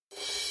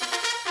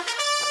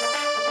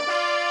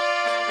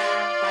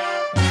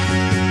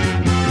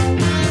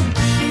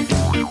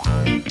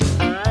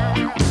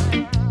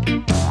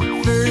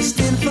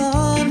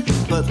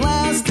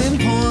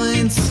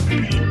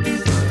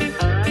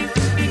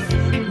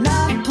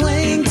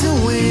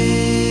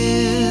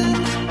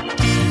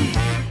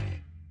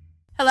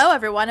Hello,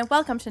 everyone, and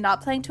welcome to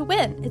Not Playing to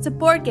Win. It's a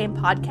board game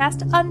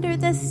podcast under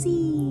the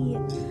sea.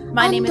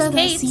 My name is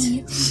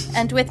Kate,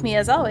 and with me,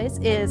 as always,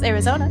 is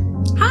Arizona.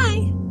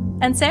 Hi.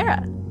 And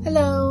Sarah.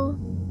 Hello.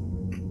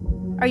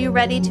 Are you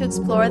ready to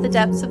explore the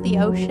depths of the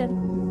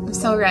ocean? I'm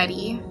so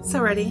ready.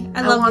 So ready.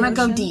 I want to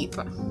go deep.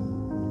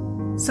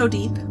 So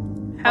deep.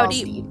 How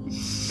Balls deep?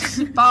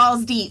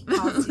 Balls deep.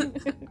 Balls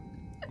deep.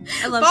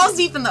 I love Balls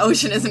deep in the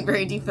ocean isn't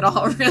very deep at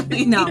all,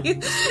 really. No.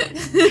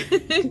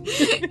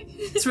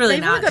 It's really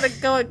Maybe not. we're going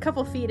to go a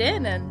couple feet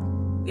in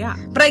and... Yeah.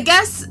 But I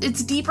guess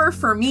it's deeper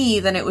for me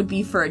than it would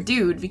be for a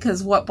dude,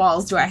 because what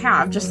balls do I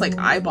have? Just like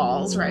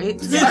eyeballs, right?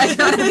 So I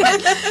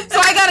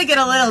gotta get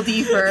a little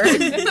deeper.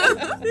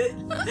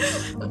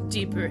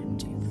 Deeper and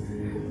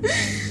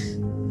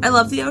deeper. I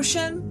love the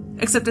ocean,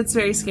 except it's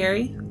very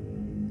scary.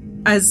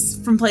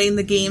 As from playing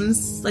the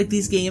games, like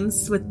these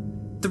games with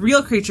the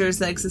real creatures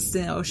that exist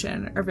in the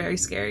ocean are very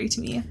scary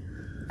to me.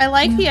 I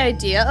like the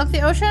idea of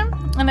the ocean,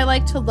 and I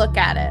like to look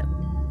at it.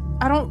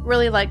 I don't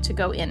really like to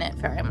go in it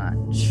very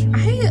much.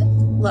 I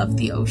love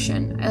the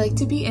ocean. I like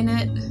to be in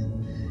it.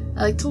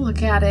 I like to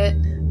look at it.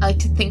 I like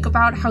to think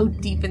about how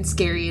deep and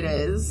scary it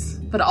is.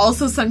 But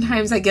also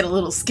sometimes I get a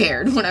little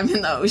scared when I'm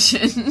in the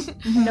ocean.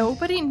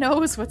 Nobody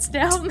knows what's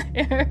down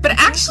there. But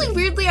actually,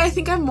 weirdly, I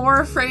think I'm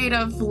more afraid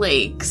of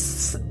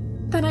lakes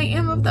than I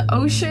am of the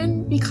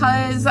ocean,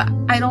 because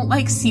I don't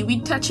like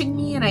seaweed touching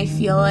me, and I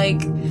feel like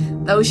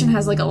the ocean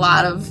has like a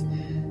lot of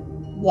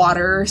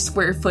water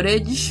square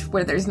footage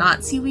where there's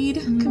not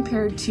seaweed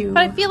compared to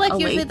But I feel like a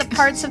usually lake. the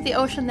parts of the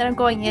ocean that I'm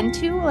going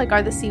into, like,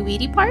 are the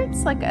seaweedy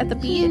parts, like at the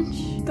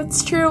beach.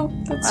 That's true.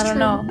 That's I don't true.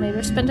 know. Maybe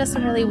there's been to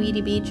some really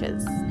weedy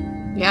beaches.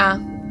 Yeah.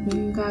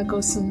 You gotta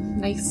go some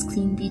nice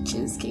clean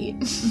beaches, Kate.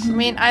 I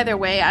mean, either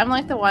way, I'm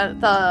like the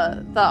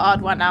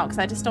odd one out because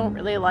I just don't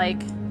really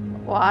like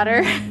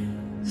water.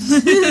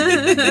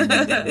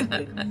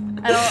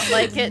 I don't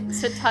like it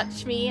to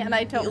touch me, and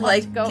I don't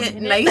like to go get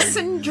in nice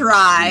and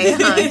dry,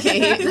 huh,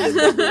 Kate?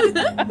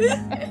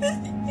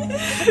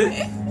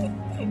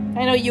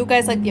 I know you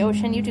guys like the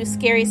ocean. You do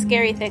scary,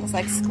 scary things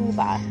like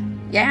scuba.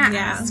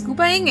 Yeah.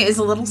 Scubaing is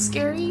a little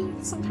scary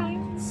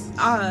sometimes.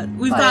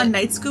 We've But gone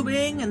night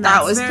scubaing, and That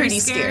that's was very pretty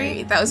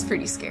scary. That was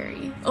pretty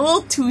scary. A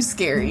little too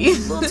scary. A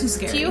little too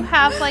scary. Do you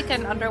have like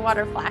an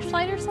underwater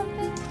flashlight or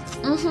something?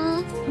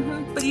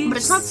 Mm-hmm. But But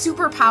it's not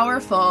super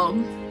powerful.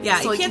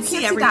 Yeah, so you can't see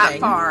that everything.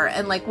 far.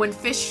 And like when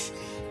fish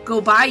go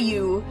by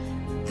you,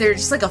 they're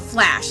just like a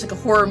flash, like a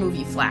horror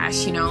movie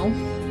flash, you know?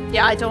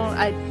 Yeah, I don't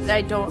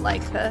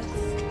like this.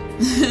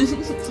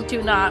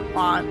 Do not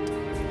want.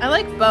 I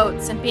like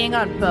boats and being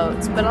on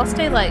boats, but I'll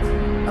stay like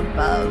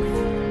above.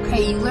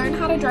 Okay, you learn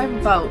how to drive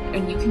a boat,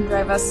 and you can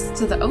drive us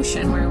to the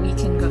ocean where we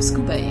can go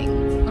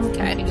scubaing.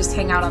 Okay. You can just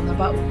hang out on the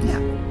boat. Yeah.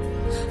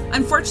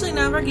 Unfortunately,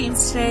 none of our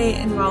games today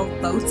involve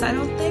boats, I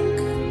don't think.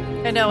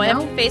 I know, I have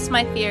No? to face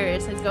my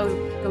fears and go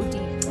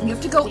deep. You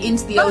have to go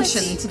into the But-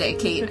 ocean today,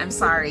 Kate. I'm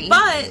sorry.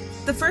 But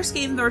the first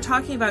game that we're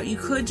talking about, you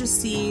could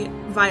just see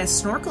via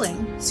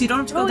snorkeling, so you don't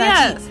have to go Oh,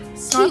 that yeah. deep. Kate,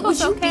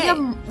 Snorkel's okay.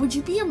 would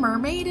you be a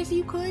mermaid if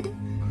you could?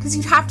 Because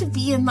you'd have to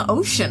be in the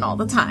ocean all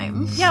the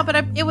time. Yeah,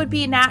 but it would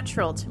be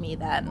natural to me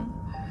then.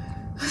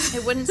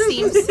 It wouldn't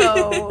seem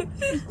so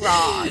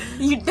wrong.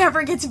 You'd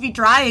never get to be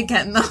dry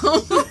again, though.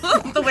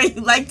 The way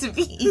you like to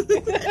be.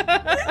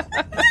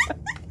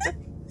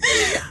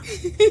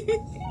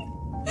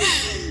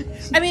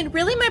 I mean,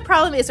 really my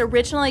problem is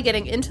originally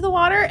getting into the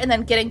water and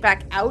then getting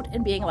back out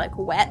and being, like,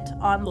 wet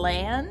on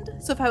land.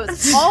 So if I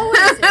was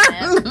always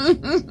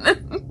in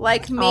it,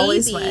 like,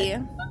 Always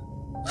maybe...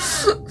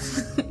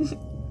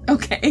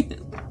 Okay.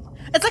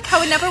 It's like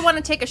how I never want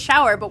to take a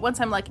shower, but once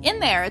I'm, like, in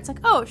there, it's like,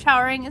 oh,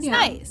 showering is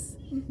nice.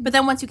 But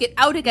then once you get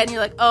out again, you're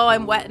like, oh,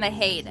 I'm wet and I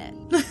hate it.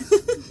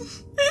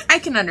 I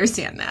can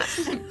understand that.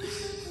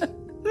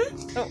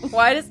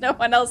 Why does no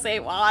one else hate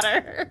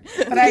water?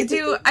 But I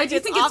do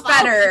think it's awful.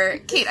 better.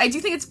 Kate, I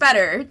do think it's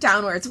better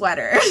down where it's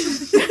wetter.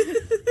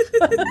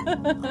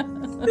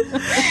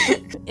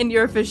 In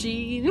your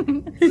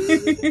vagine.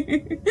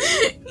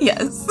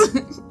 Yes.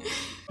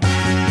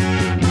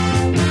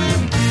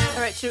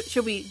 All right,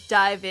 should we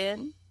dive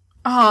in?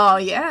 Oh,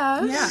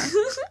 yeah. Yeah.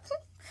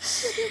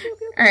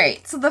 All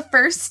right, so the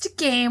first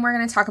game we're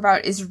going to talk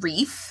about is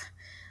Reef.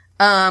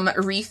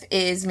 Reef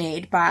is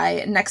made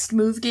by Next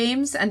Move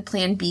Games and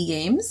Plan B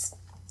Games.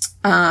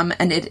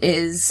 And it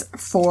is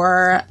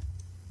for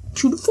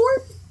 2 to 4,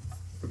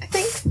 I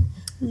think.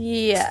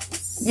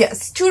 Yes.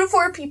 Yes, 2 to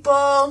 4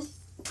 people.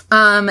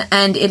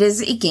 And it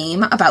is a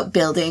game about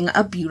building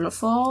a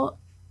beautiful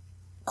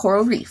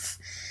coral reef.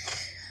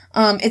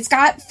 It's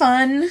got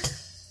fun,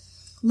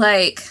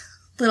 like,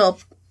 little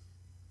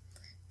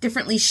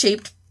differently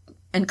shaped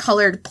and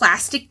colored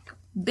plastic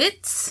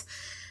bits.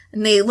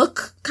 And they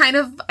look kind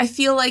of, I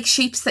feel like,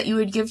 shapes that you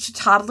would give to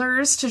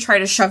toddlers to try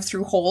to shove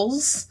through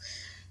holes.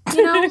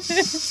 You know?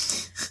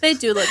 They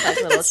do look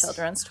like little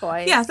children's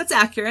toys. Yeah, that's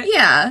accurate.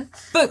 Yeah.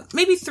 But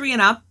maybe 3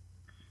 and up.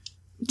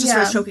 Just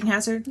for a choking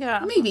hazard?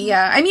 Yeah. Maybe,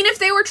 yeah. I mean, if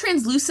they were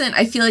translucent,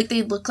 I feel like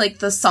they'd look like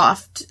the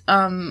soft,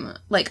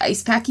 like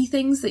ice packy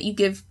things that you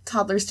give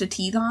toddlers to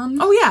teeth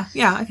on. Oh, yeah.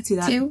 Yeah, I could see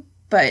that. Too.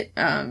 But,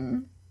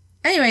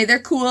 anyway, they're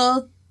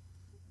cool.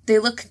 They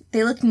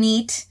look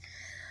neat.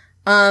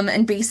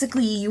 And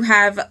basically you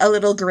have a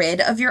little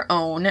grid of your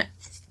own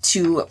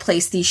to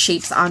place these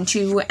shapes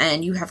onto,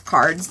 and you have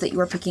cards that you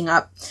are picking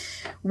up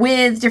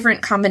with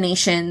different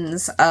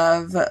combinations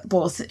of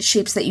both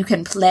shapes that you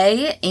can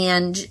play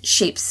and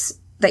shapes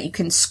that you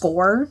can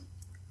score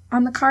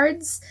on the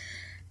cards.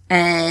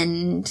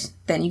 And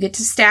then you get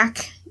to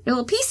stack your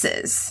little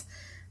pieces.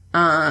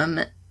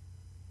 And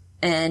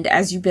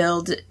as you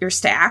build your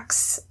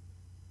stacks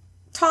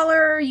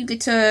taller, you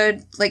get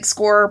to, like,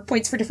 score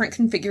points for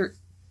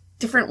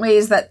different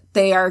ways that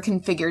they are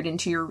configured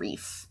into your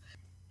reef.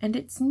 And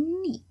it's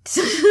neat.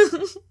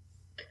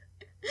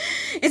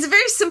 It's a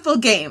very simple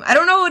game. I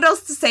don't know what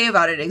else to say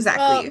about it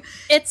exactly. Well,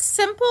 it's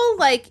simple,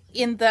 like,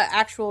 in the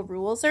actual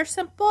rules are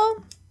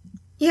simple.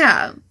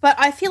 Yeah. But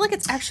I feel like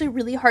it's actually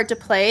really hard to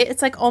play.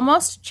 It's, like,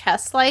 almost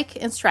chess-like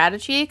in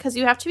strategy, because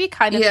you have to be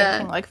kind of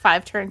thinking, like,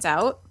 5 turns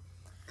out.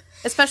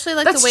 Especially,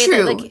 like, That's the way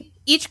true. that, like,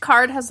 each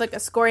card has, like, a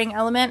scoring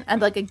element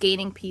and, like, a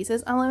gaining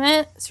pieces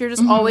element. So you're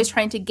just always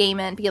trying to game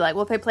it and be like,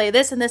 well, if I play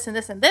this and this and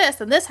this and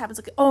this, and this happens,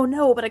 like, oh,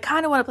 no, but I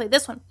kind of want to play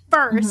this one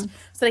first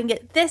so I can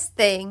get this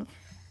thing.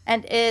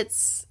 And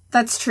it's...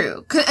 That's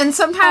true. And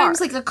sometimes,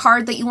 hard. like, a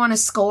card that you want to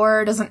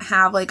score doesn't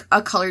have, like,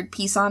 a colored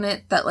piece on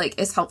it that, like,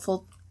 is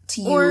helpful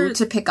to you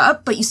to pick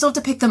up, but you still have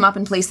to pick them up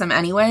and place them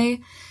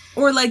anyway.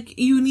 Or, like,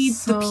 you need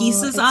the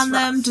pieces on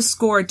them to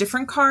score a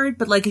different card,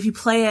 but, like, if you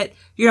play it,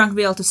 you're not going to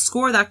be able to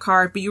score that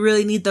card, but you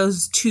really need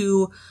those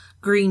 2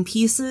 green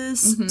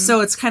pieces.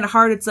 So it's kind of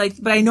hard. It's like,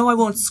 but I know I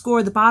won't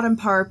score the bottom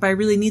part, but I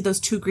really need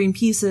those 2 green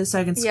pieces so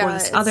I can score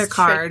this other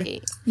card.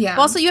 Tricky. Yeah.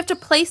 Also, you have to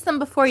place them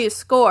before you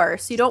score,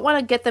 so you don't want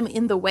to get them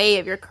in the way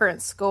of your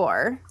current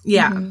score.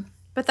 Yeah.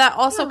 But that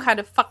also kind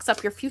of fucks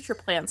up your future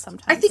plans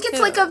sometimes. I think it's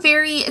too. like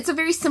it's a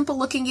very simple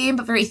looking game,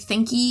 but very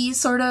thinky,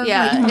 sort of.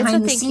 Yeah, like, it's a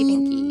behind the thinky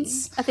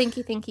scenes.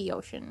 thinky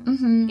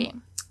ocean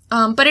game.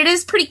 But it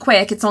is pretty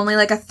quick. It's only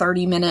like a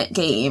 30-minute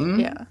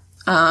game. Yeah.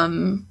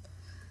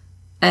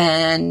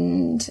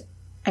 And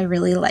I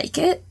really like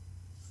it.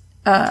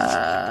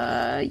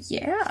 Yeah.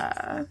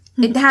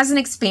 It has an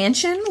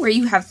expansion where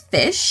you have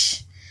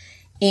fish,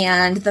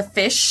 and the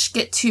fish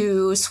get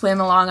to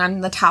swim along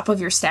on the top of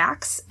your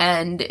stacks,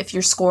 and if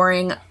you're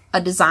scoring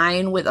a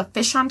design with a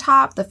fish on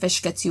top, the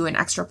fish gets you an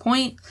extra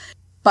point.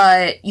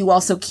 But you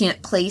also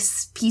can't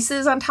place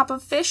pieces on top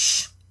of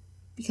fish,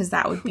 because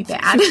that would be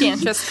bad. You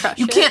can't just crush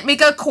You it. can't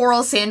make a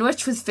coral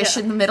sandwich with fish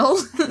in the middle.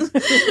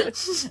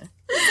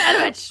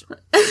 Sandwich.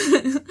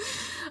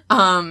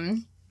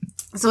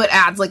 So it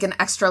adds, like, an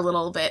extra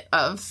little bit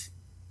of,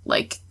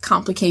 like,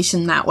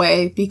 complication that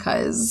way,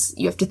 because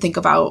you have to think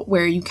about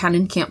where you can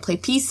and can't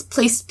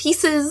place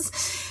pieces,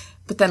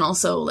 but then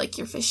also, like,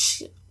 your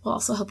fish will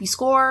also help you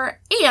score,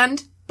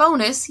 and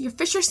bonus, your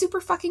fish are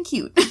super fucking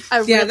cute. I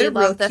really they're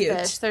love the real cute.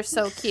 fish. They're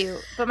so cute.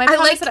 But my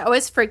problem is that I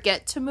always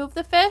forget to move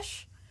the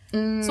fish.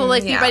 So,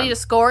 like, be ready to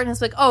score, and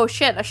it's like, oh,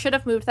 shit, I should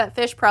have moved that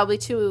fish probably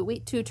 2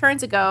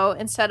 turns ago,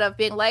 instead of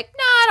being like, nah,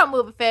 I don't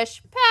move a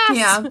fish. Pass.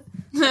 Yeah.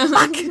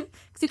 Fuck.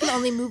 Because you can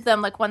only move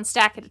them, like, 1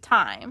 stack at a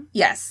time.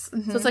 Yes.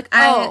 So it's like,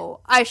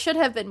 I should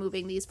have been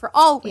moving these for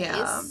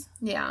always.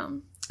 Yeah.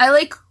 I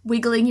like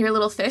wiggling your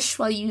little fish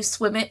while you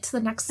swim it to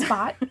the next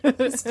spot.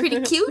 It's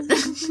pretty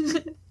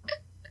cute.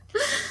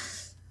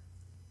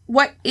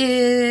 What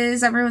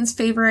is everyone's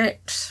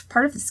favorite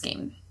part of this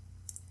game?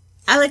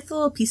 I like the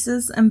little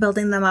pieces and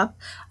building them up.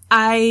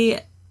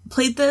 I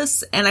played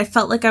this and I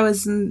felt like I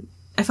was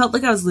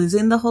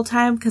losing the whole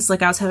time because,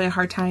 like, I was having a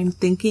hard time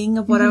thinking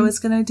of what I was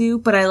going to do,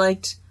 but I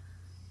liked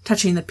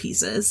touching the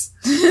pieces.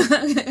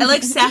 I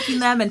like stacking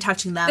them and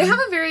touching them. They have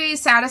a very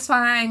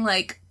satisfying,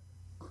 like,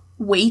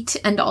 weight,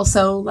 and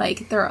also,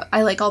 like,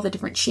 I like all the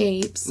different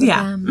shapes.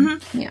 Yeah.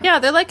 Yeah,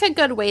 they're like a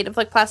good weight of,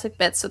 like, plastic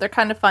bits, so they're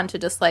kind of fun to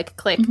just, like,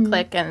 click,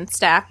 and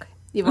stack,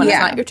 even when it's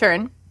not your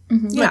turn.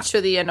 Much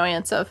to the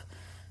annoyance of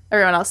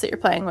everyone else that you're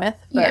playing with.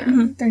 But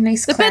They're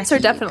nice. the bits are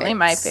definitely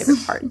my bits.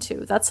 favorite part,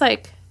 too. That's,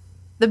 like,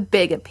 the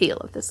big appeal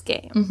of this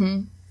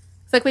game.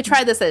 It's like we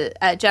tried this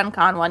at Gen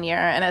Con one year,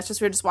 and it's just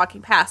we were just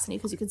walking past, and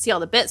because you can see all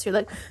the bits, you're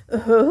like,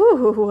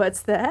 oh,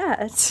 what's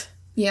that?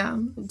 Yeah.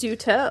 Do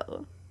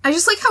tell. I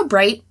just like how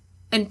bright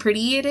and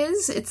pretty it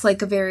is. It's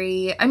like it's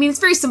very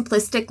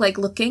simplistic, like,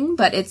 looking,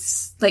 but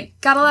it's, like,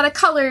 got a lot of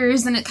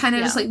colors, and it kind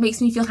of just, like, makes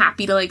me feel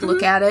happy to, like,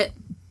 look at it.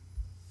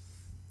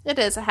 It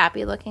is a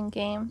happy-looking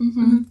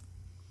game.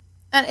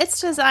 And it's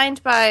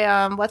designed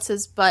by, what's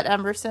his butt,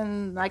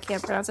 Emerson, I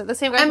can't pronounce it, the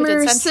same guy who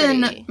did Sentry.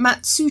 Emerson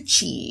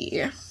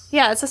Matsuchi.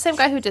 Yeah, it's the same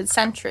guy who did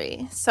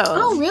Sentry, so...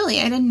 Oh, really?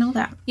 I didn't know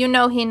that. You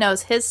know he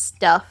knows his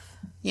stuff.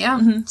 Yeah,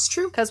 it's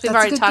true. Because we've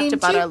already talked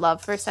about our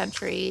love for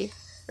Sentry.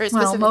 Or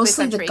Well,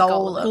 mostly the Sentry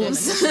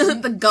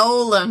golems. The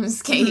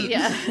golems, Kate.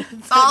 Yeah.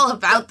 It's all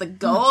about the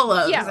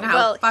golems Yeah, and how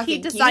well, fucking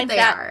he designed cute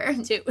they that,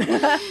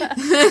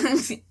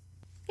 are. too.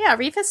 Yeah,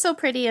 Reef is so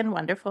pretty and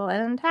wonderful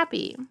and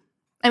happy.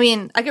 I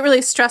mean, I get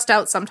really stressed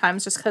out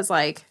sometimes just because,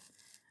 like,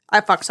 I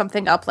fucked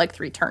something up, like,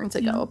 3 turns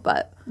ago,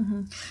 but... I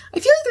feel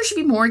like there should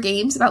be more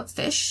games about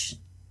fish,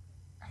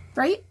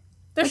 right?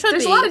 There's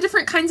a lot of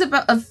different kinds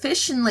of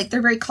fish, and, like,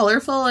 they're very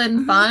colorful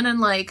and fun, and,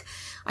 like,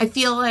 I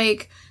feel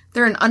like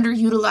they're an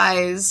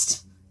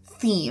underutilized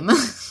theme.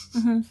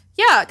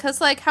 Yeah, because,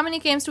 like, how many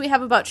games do we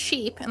have about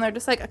sheep? And they're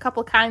just, like, a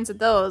couple kinds of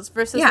those.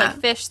 Versus, like,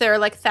 fish, there are,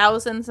 like,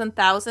 thousands and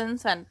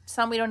thousands, and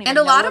some we don't even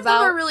know about. And a lot of them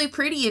are really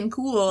pretty and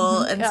cool,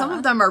 and some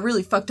of them are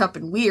really fucked up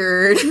and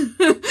weird.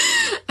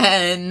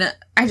 And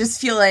I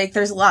just feel like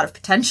there's a lot of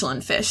potential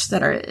in fish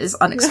that is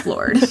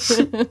unexplored.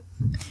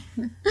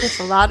 There's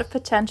a lot of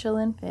potential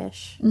in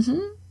fish.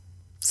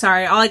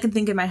 Sorry, all I can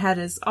think in my head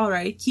is, all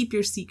right, keep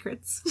your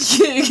secrets.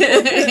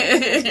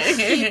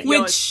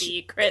 Your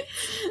secret.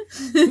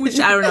 Which,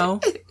 I don't know.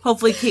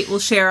 Hopefully Kate will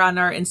share on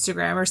our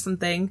Instagram or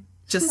something.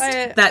 Just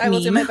that meme. I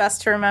will do my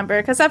best to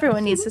remember, because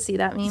everyone needs to see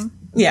that meme.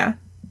 Yeah.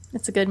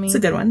 It's a good meme. It's a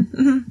good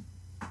one.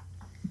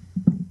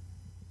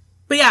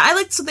 But yeah, I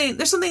like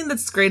there's something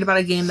that's great about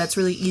a game that's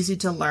really easy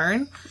to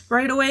learn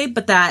right away,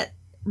 but that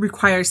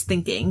requires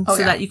thinking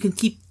that you can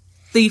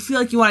that you feel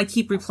like you want to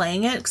keep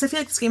replaying it, because I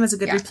feel like this game has a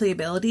good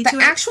replayability to it.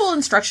 The actual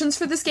instructions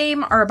for this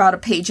game are about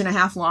 1.5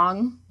 pages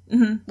long.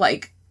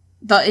 Like,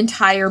 the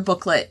entire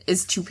booklet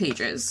is 2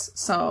 pages,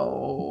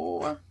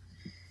 so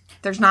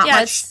there's not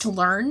much to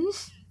learn.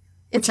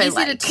 It's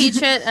easy to teach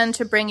it and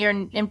to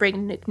bring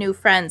new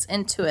friends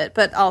into it,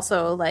 but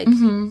also, like,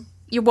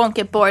 you won't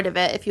get bored of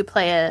it if you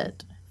play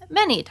it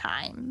many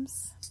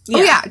times. Yeah.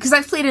 Oh yeah, because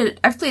I've played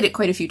it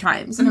quite a few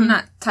times, and I'm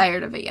not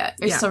tired of it yet.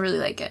 I still really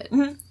like it.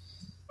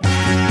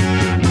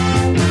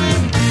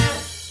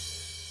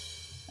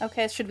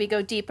 Okay, should we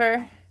go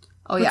deeper?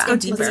 Oh yeah,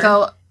 Let's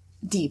go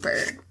deeper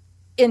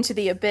into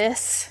the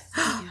abyss.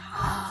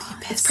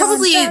 It's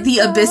probably the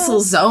abyssal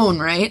zone,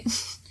 right?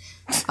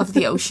 Of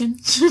the ocean.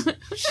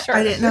 Sure.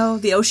 I didn't know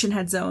the ocean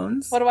had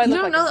zones. What do I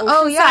look don't like?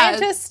 know?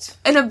 Scientist?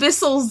 An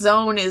abyssal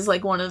zone is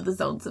like one of the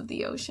zones of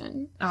the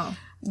ocean. Oh.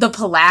 The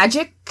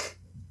pelagic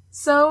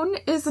zone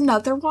is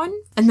another one,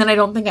 and then I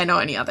don't think I know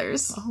any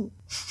others. Oh.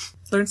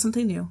 Learn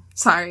something new.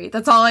 Sorry,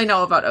 that's all I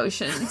know about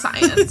ocean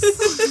science.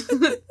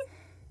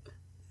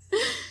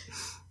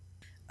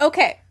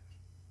 Okay.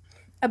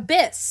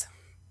 Abyss,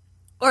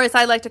 or as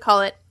I like to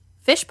call it,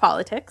 fish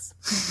politics,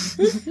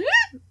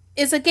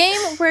 is a game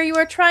where you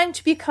are trying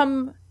to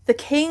become the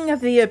king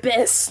of the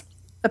abyss.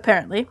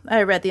 Apparently.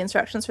 I read the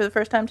instructions for the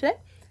first time today.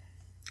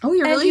 Oh,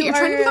 you're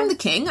trying to become the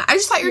king? I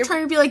just thought you were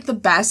trying to be, like, the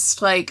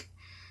best, like,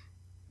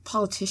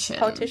 politician.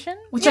 Politician?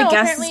 Which I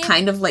guess is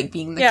kind of like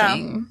being the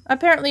king.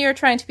 Apparently you're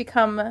trying to be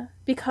crowned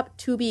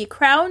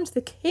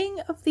the king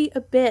of the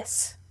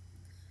abyss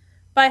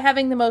by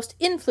having the most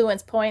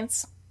influence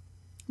points,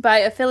 by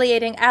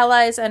affiliating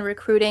allies and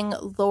recruiting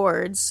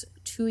lords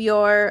to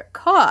your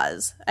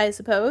cause, I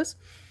suppose.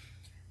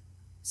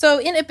 So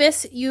in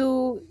Abyss,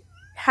 you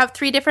have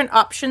 3 different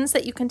options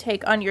that you can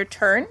take on your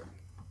turn.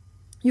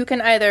 You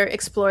can either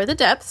explore the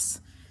depths,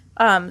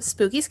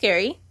 spooky,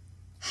 scary.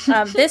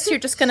 This, you're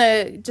just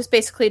going to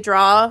basically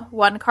draw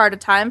 1 card at a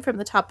time from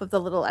the top of the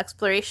little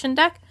exploration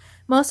deck.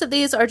 Most of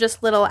these are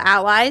just little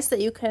allies that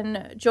you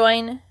can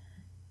join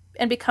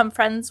and become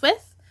friends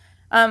with.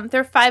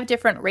 There are 5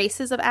 different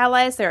races of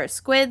allies. There are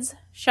squids,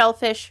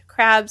 shellfish,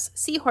 crabs,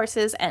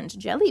 seahorses, and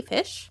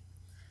jellyfish.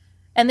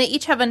 And they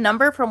each have a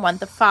number from 1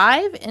 to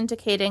 5,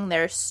 indicating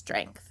their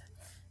strength.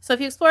 So if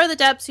you explore the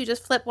depths, you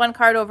just flip 1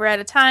 card over at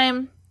a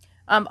time.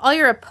 All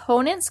your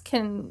opponents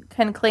can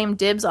claim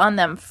dibs on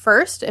them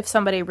first if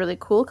somebody really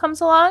cool comes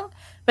along,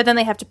 but then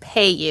they have to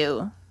pay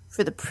you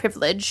for the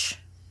privilege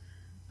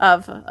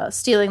of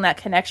stealing that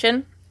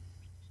connection.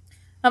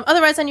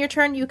 Otherwise, on your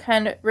turn, you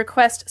can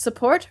request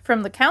support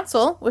from the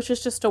council, which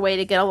is just a way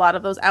to get a lot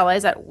of those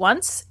allies at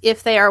once,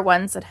 if they are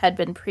ones that had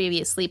been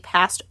previously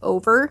passed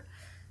over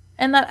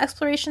in that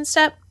exploration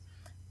step.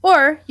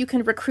 Or you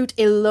can recruit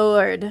a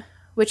lord,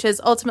 which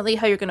is ultimately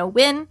how you're going to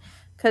win,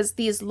 because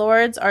these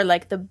lords are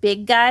like the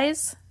big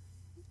guys.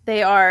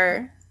 They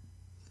are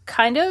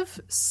kind of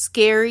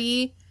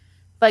scary,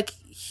 like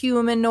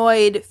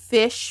humanoid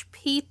fish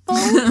people.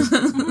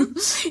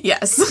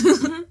 Yes.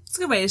 It's a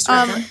good way to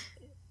start it.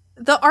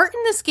 The art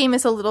in this game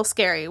is a little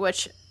scary,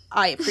 which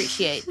I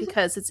appreciate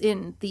because it's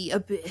in the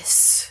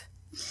abyss.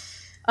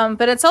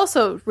 But it's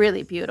also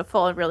really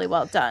beautiful and really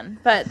well done.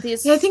 But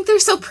these, I think they're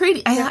so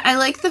pretty. I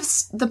like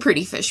the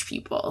pretty fish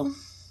people.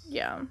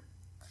 Yeah.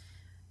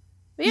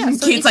 But yeah,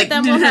 so Kate's like,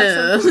 them will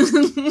have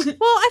some... Well,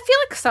 I feel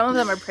like some of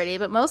them are pretty,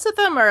 but most of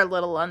them are a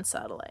little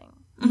unsettling.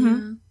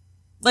 Mm-hmm.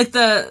 Like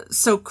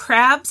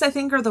crabs, I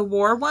think, are the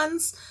war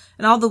ones,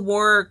 and all the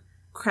war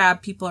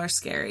crab people are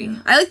scary.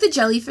 I like the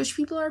jellyfish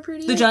people are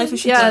pretty. The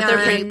jellyfish people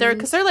they're pretty.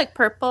 Because they're like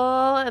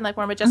purple and like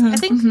more majestic. I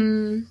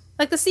think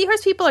like the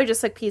seahorse people are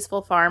just like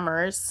peaceful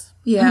farmers.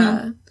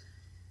 Yeah.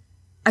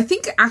 I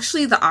think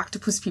actually the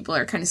octopus people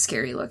are kind of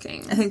scary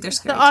looking. I think they're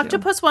scary. The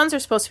octopus ones are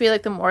supposed to be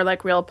like the more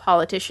like real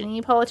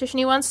politician-y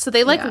ones. So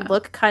they like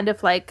look kind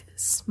of like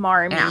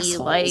smarmy, assholes.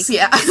 like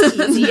yeah.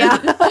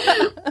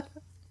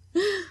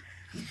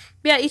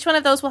 Yeah, each one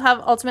of those will have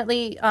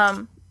ultimately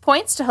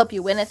points to help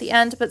you win at the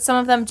end, but some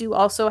of them do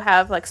also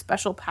have like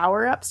special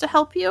power-ups to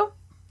help you.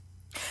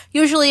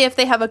 Usually if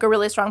they have like a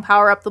really strong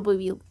power-up, they'll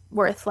be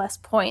worth less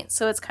points,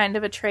 so it's kind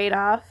of a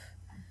trade-off.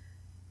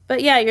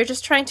 But yeah, you're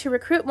just trying to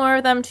recruit more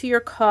of them to your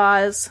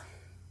cause.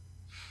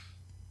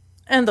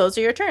 And those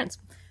are your turns.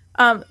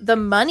 The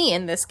money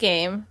in this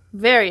game,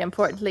 very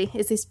importantly,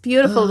 is these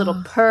beautiful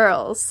little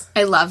pearls.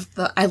 I love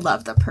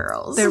the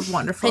pearls. They're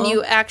wonderful. And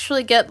you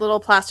actually get little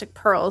plastic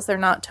pearls. They're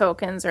not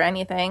tokens or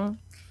anything.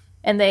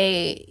 And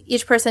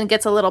each person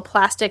gets a little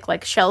plastic,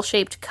 like,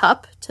 shell-shaped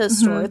cup to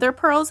store their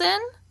pearls in.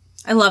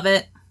 I love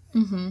it.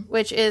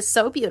 Which is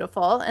so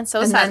beautiful and so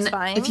and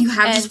satisfying. Then if you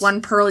have just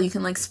one pearl, you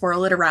can, like,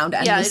 swirl it around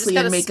endlessly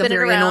and make a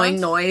very annoying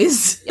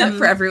noise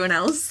for everyone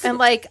else. And,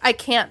 like, I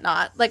can't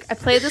not. Like, I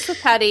played this with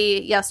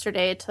Patty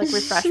yesterday to, like,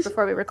 refresh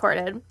before we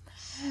recorded.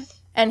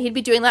 And he'd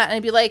be doing that, and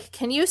I'd be like,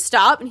 can you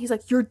stop? And he's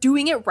like, you're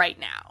doing it right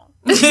now.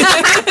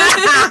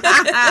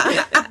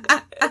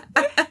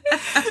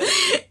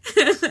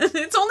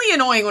 It's only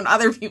annoying when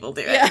other people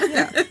do it.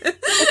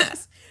 Yeah.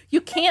 You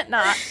can't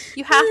not.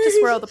 You have to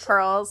swirl the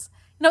pearls.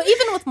 No,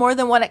 even with more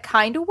than one, it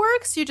kind of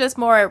works. You're just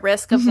more at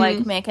risk of,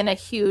 like, making a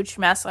huge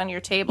mess on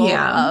your table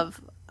of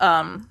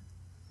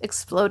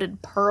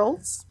exploded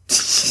pearls.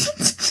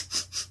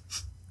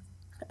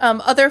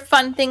 Other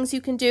fun things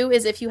you can do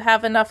is if you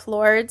have enough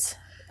lords,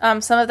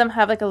 some of them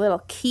have, like, a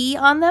little key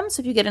on them. So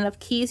if you get enough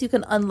keys, you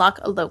can unlock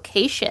a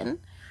location.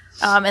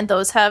 And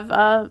those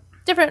have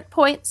different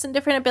points and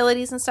different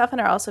abilities and stuff and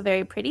are also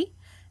very pretty.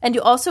 And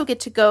you also get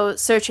to go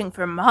searching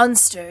for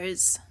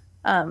monsters.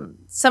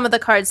 Some of the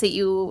cards that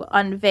you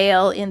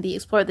unveil in the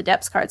Explore the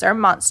Depths cards are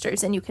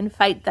monsters, and you can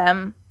fight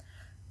them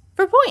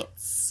for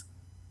points.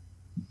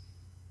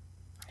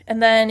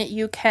 And then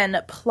you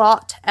can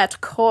plot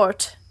at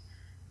court,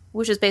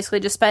 which is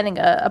basically just spending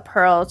a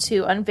pearl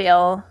to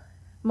unveil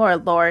more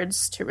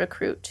lords to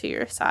recruit to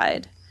your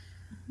side.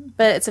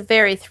 But it's a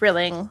very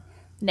thrilling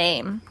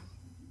name.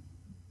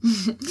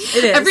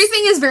 It is.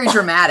 Everything is very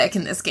dramatic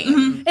in this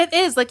game. It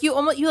is. Like, you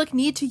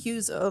need to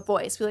use a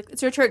voice. Be like,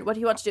 it's your turn. What do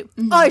you want to do?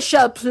 I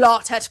shall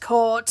plot at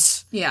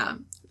court. Yeah.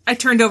 I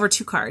turned over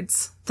 2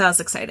 cards. That was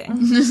exciting.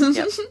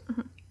 Yep.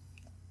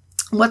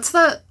 What's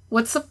the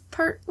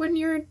part when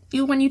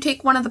you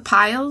take one of the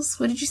piles?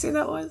 What did you say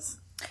that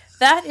was?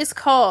 That is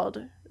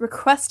called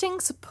requesting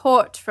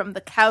support from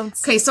the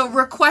council. Okay, so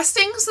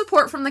requesting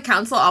support from the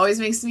council always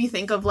makes me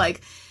think of,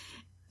 like,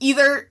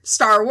 either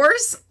Star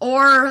Wars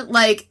or,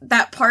 like,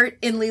 that part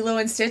in Lilo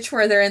and Stitch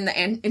where they're in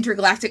the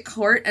intergalactic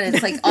court and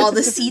it's, like, all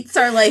the seats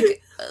are,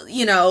 like,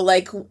 you know,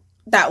 like,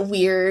 that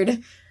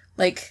weird,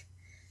 like,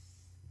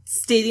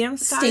 Stadium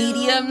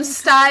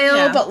style,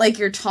 yeah. But, like,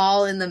 you're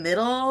tall in the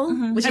middle.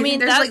 Which I mean,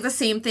 there's, like, the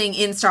same thing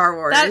in Star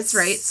Wars,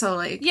 right? So,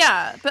 like...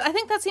 Yeah, but I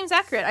think that seems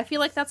accurate. I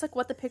feel like that's, like,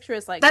 what the picture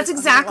is like. That's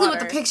exactly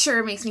what the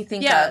picture makes me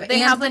think of. Yeah, they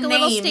have, like, the a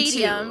little name,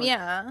 stadium. too.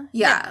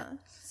 Yeah.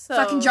 So,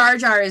 fucking Jar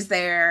Jar is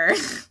there.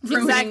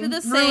 Exactly the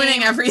same.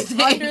 Ruining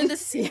everything. Under the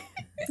sea.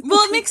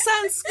 Well, it makes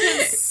sense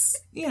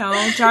because, you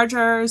know, Jar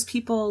Jar's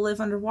people live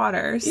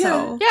underwater,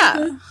 so...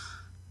 Yeah.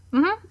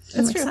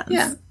 That's true. Sense.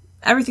 Yeah.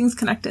 Everything's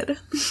connected.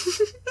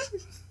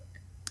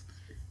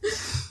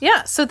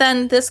 Yeah, so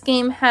then this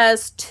game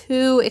has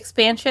 2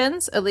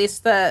 expansions, at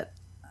least that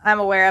I'm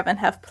aware of and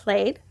have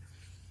played.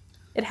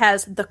 It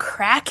has the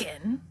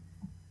Kraken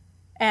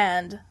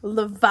and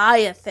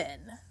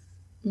Leviathan.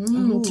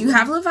 Do you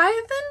have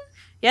Leviathan?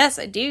 Yes,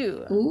 I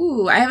do.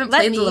 Ooh, I haven't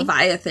played the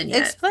Leviathan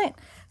yet. Explain.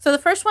 So the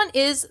first one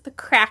is the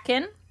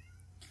Kraken.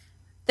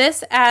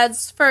 This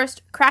adds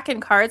first Kraken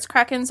cards.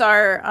 Krakens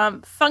are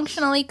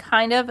functionally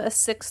kind of a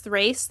 6th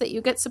race that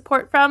you get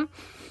support from,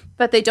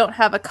 but they don't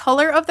have a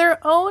color of their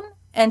own,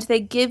 and they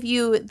give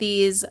you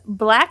these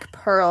black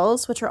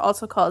pearls, which are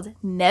also called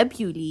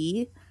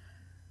nebulae,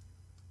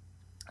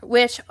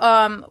 which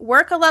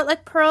work a lot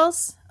like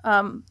pearls.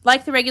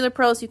 Like the regular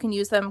pearls, you can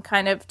use them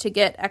kind of to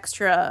get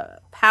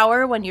extra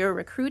power when you're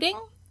recruiting,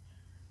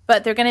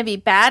 but they're going to be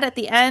bad at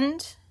the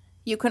end.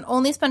 You can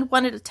only spend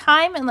one at a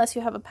time unless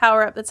you have a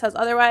power-up that says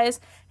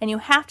otherwise, and you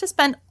have to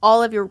spend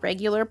all of your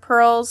regular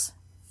pearls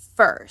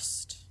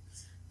first.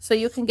 So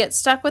you can get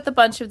stuck with a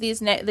bunch of these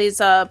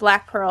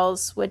black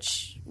pearls,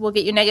 which will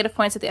get you negative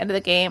points at the end of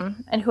the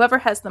game, and whoever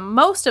has the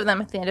most of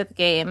them at the end of the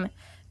game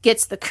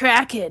gets the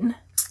Kraken.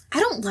 I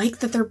don't like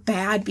that they're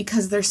bad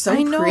because they're so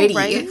I know, pretty.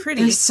 right? They're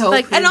pretty. They're so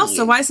pretty. And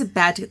also, why is it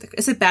bad to get the...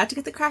 Is it bad to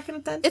get the Kraken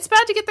at the end? It's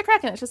bad to get the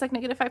Kraken. It's just like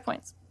negative 5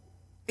 points.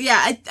 Yeah,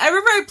 I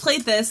remember I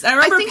played this. I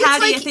remember think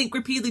Patty, it's like-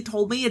 repeatedly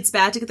told me it's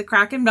bad to get the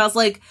Kraken, but I was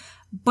like,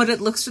 but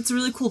it's a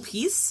really cool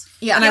piece.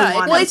 Yeah. And Yeah, I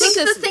want well, it. I think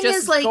It's the thing just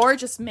is, like-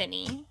 gorgeous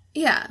mini.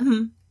 Yeah.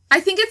 I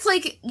think it's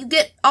like you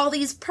get all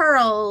these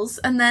pearls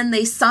and then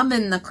they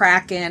summon the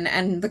Kraken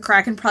and the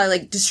Kraken probably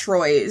like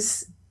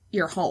destroys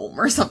your home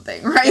or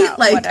something, right? Yeah,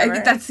 like whatever. I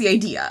think that's the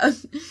idea.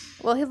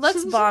 Well, he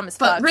looks bomb as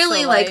fuck. But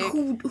really, so, like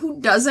who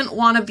doesn't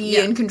want to be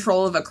in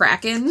control of a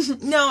Kraken?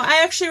 No,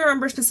 I actually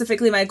remember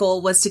specifically my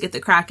goal was to get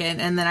the Kraken,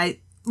 and then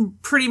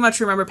pretty much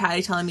remember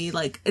Patty telling me,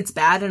 like, it's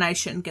bad and I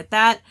shouldn't get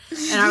that.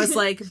 And I was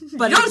like,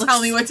 but Don't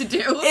tell me what to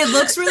do. It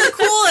looks really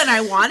cool and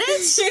I want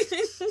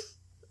it.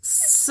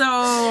 So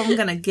I'm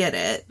gonna get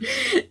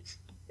it.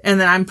 And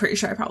then I'm pretty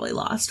sure I probably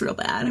lost real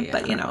bad. Yeah.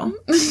 But, you know,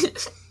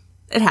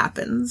 it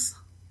happens.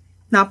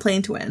 Not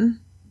playing to win.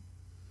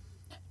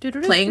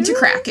 Playing to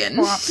Kraken.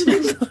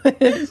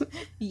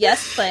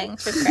 Yes, playing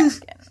for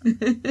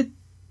Kraken.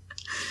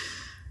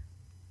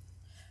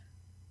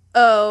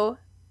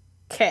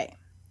 Okay.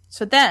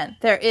 So then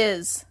there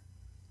is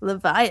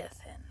Leviathan.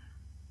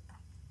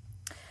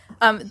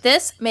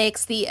 This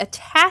makes the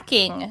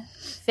attacking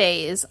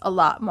phase a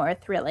lot more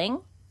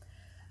thrilling.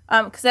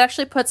 Because it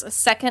actually puts a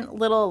second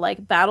little,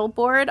 like, battle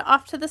board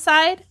off to the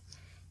side.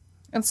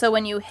 And so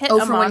when you hit a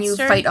monster... when you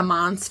fight a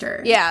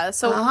monster. Yeah,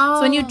 so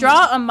when you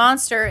draw a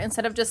monster,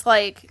 instead of just,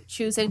 like,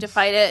 choosing to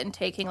fight it and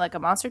taking, like, a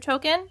monster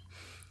token,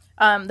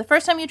 the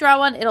first time you draw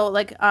one, it'll,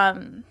 like,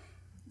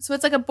 so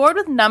it's like a board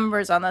with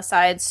numbers on the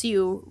side, so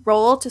you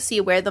roll to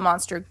see where the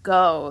monster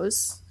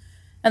goes.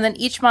 And then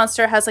each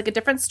monster has, like, a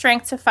different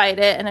strength to fight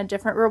it and a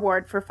different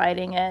reward for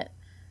fighting it.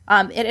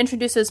 It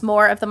introduces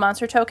more of the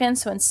monster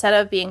tokens, so instead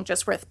of being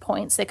just worth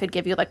points, they could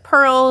give you, like,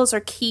 pearls or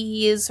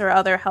keys or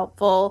other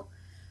helpful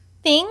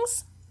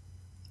things.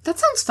 That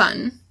sounds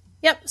fun.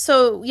 Yep.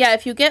 So, yeah,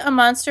 if you get a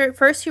monster,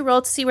 first you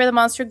roll to see where the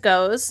monster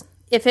goes.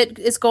 If it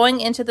is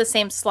going into the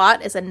same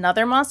slot as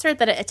another monster,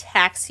 then it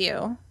attacks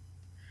you.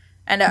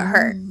 And it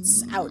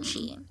hurts.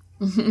 Ouchie.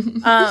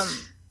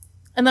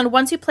 And then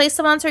once you place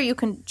the monster, you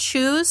can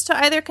choose to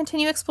either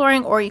continue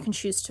exploring or you can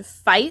choose to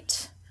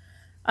fight.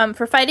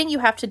 For fighting, you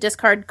have to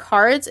discard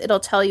cards. It'll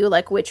tell you,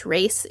 like, which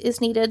race is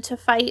needed to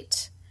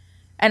fight.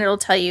 And it'll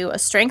tell you a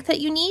strength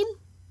that you need.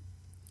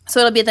 So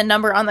it'll be the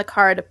number on the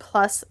card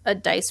plus a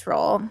dice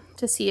roll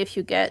to see if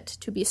you get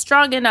to be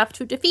strong enough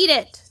to defeat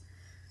it.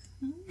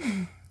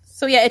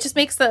 So yeah, it just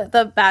makes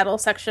the battle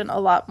section a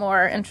lot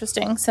more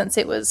interesting since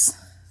it was,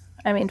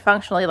 I mean,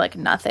 functionally like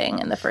nothing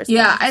in the first game.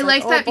 Yeah, I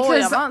like that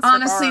because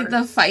honestly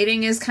the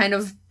fighting is kind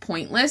of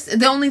pointless.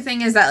 The only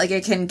thing is that, like,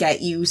 it can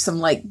get you some,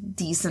 like,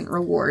 decent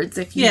rewards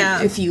if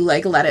you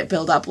like let it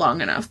build up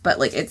long enough, but,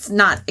 like, it's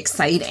not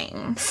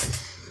exciting.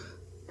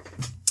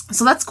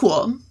 So that's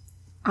cool.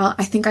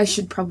 I think I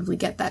should probably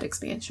get that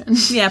expansion.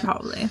 Yeah,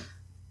 probably.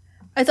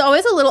 It's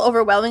always a little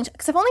overwhelming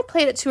because I've only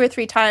played it 2 or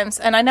 3 times,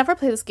 and I never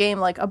play this game,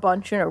 like, a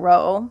bunch in a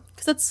row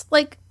because it's,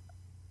 like,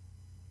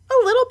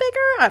 a little bigger.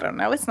 I don't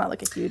know. It's not,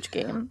 like, a huge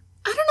game.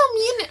 I don't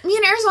know. Me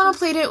and Arizona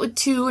played it with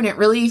 2, and it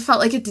really felt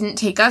like it didn't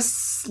take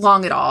us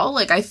long at all.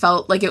 Like, I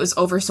felt like it was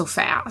over so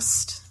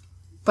fast.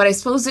 But I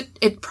suppose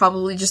it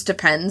probably just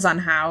depends on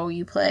how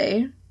you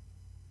play.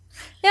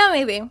 Yeah,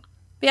 maybe.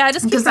 But yeah, I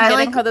just keep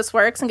forgetting how this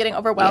works and getting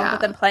overwhelmed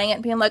with then playing it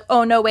and being like,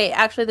 oh, no, wait,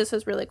 actually, this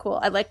is really cool.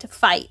 I'd like to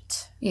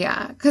fight.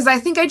 Yeah, because I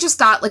think I just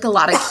got, like, a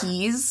lot of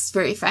keys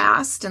very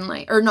fast and,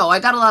 like, or no,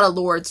 I got a lot of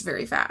lords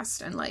very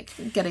fast and, like,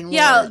 getting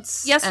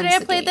lords. Yeah, yesterday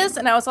I played this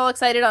and I was all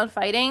excited on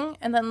fighting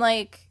and then,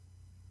 like,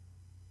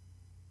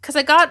 because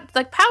I got,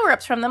 like,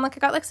 power-ups from them. Like, I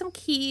got, like, some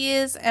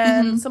keys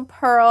and some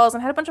pearls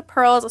and I had a bunch of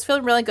pearls. I was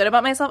feeling really good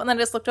about myself and then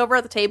I just looked over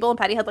at the table and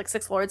Patty had, like,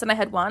 6 lords and I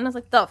had 1. I was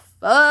like, the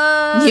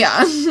fuck?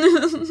 Yeah.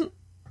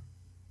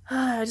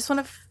 I just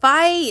want to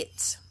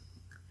fight.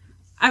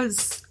 I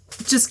was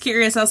just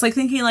curious. I was, like,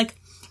 thinking, like,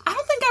 I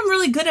don't think I'm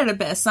really good at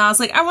Abyss. And I was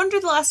like, I wonder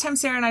the last time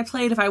Sarah and I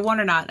played if I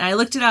won or not. And I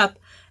looked it up,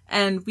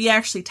 and we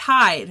actually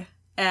tied.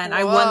 And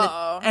I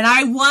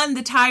won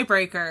the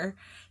tiebreaker.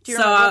 Do you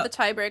remember what the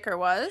tiebreaker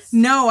was?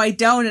 No, I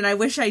don't, and I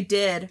wish I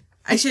did.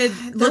 I should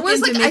look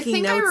into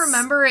making notes. I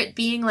remember it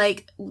being,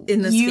 like,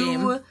 in this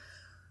game.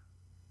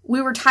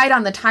 We were tied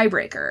on the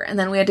tiebreaker, and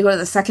then we had to go to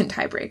the second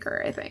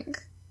tiebreaker, I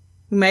think.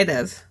 We might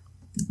have.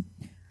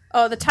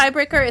 Oh, the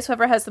tiebreaker is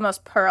whoever has the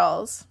most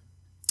pearls.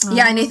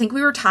 Yeah, and I think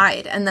we were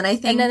tied, and then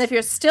if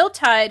you're still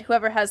tied,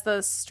 whoever has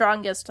the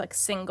strongest, like,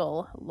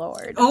 single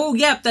lord. Oh,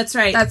 yep, that's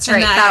right. That's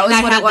right. That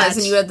was what it was,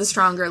 and you had the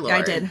stronger lord. Yeah,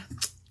 I did.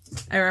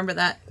 I remember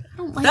that.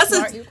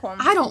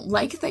 I don't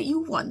like that you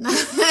won that.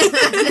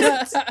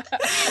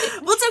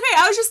 Well, it's okay.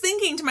 I was just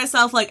thinking to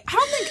myself, like,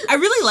 I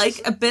really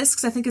like Abyss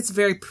because I think it's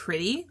very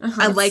pretty.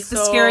 I like the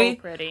scary.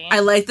 Pretty.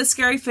 I like the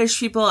scary fish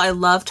people. I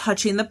love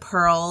touching the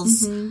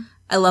pearls. Mm-hmm.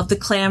 I love the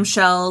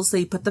clamshells that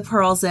you put the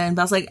pearls in,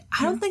 but I was like,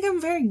 I don't think I'm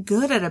very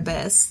good at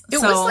Abyss. It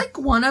was like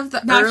one of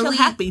the early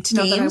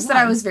games that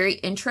I was very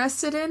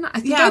interested in. I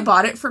think I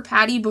bought it for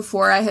Patty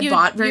before I had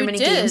bought very many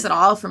games at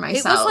all for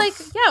myself. It was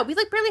like, we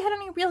like barely had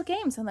any real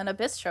games, and then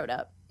Abyss showed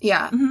up.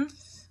 Yeah. Mm-hmm.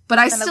 But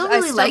I still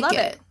really like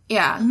it.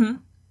 Yeah. Mm-hmm.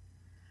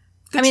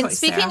 I mean,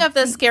 speaking of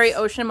the scary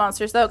ocean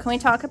monsters, though, can we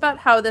talk about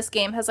how this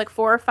game has like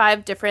 4 or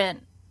 5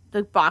 different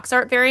box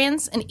art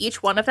variants, and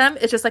each one of them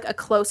is just like a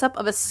close-up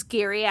of a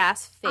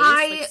scary-ass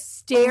face,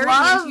 staring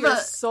into your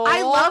soul.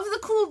 I love the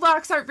cool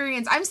box art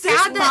variants. I'm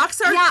sad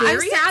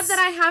that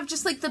I have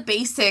just like the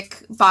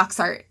basic box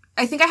art.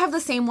 I think I have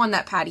the same one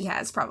that Patty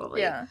has,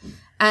 probably. Yeah.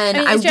 And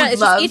I would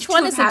love each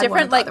one is a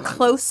different like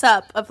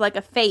close-up of like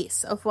a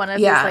face of one of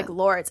these like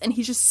lords, and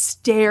he's just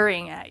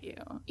staring at you.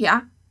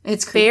 Yeah.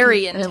 It's creepy.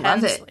 Very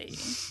intensely.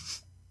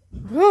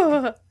 I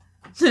love it.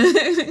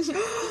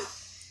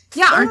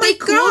 Yeah, aren't Oh my they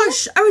cool?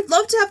 gosh, I would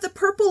love to have the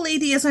purple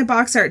lady as my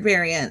box art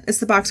variant. It's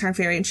the box art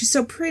variant. She's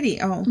so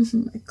pretty. Oh,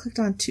 I clicked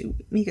on to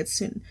make it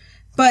soon.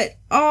 But,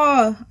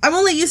 I'm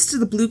only used to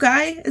the blue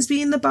guy as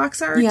being the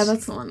box art. Yeah,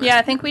 that's the one. Yeah,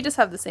 I think we just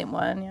have the same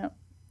one, yeah.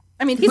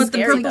 I mean, he's But the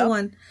scary, purple though.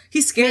 one,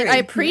 he's scary. I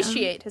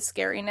appreciate his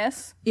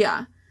scariness.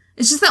 Yeah.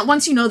 It's just that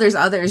once you know there's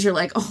others, you're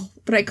like, oh,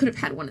 but I could have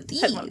had one of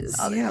these. Had one of these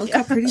others. Yeah, look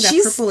how pretty that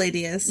She's- purple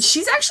lady is.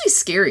 She's actually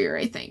scarier,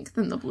 I think,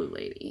 than the blue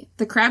lady.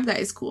 The crab guy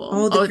is cool.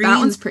 Oh, the green, that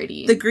one's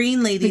pretty. The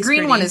green lady. The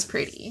green one is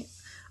pretty.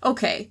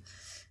 Okay.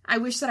 I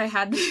wish that I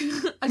had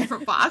a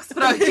different box,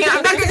 but I'm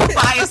not going to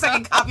buy a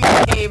second copy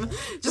of the game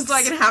just so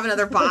I can have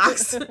another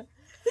box.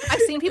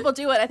 I've seen people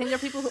do it. I think there are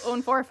people who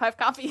own 4 or 5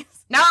 copies.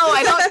 No,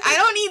 I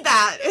don't need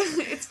that.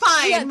 It's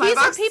fine. Yeah, My these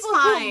are box people is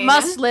fine. who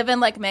must live in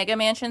like mega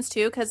mansions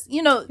too, because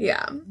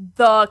Yeah.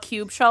 the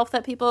cube shelf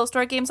that people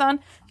store games on.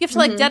 You have to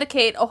like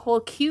dedicate a whole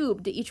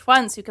cube to each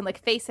one, so you can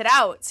like face it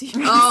out, so you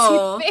can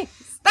Oh. see the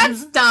face.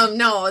 That's dumb.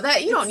 No,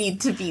 that you don't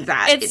need to be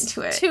that It's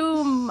into it.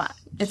 too much.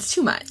 It's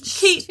too much.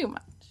 Kate, Too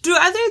much. do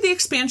either of the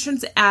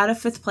expansions add a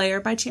 5th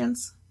player by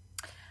chance?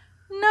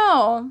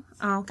 No,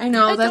 Oh, okay. I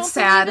know, I that's don't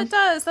sad. believe it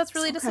does. That's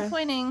really Okay.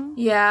 disappointing.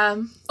 Yeah.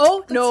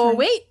 Oh no! fine.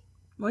 Wait,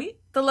 Wait.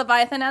 the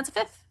Leviathan adds a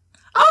 5th.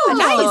 Oh,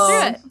 Nice.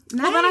 Through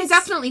it. Well, then I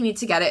definitely need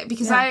to get it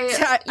because I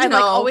like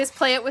always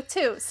play it with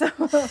 2. So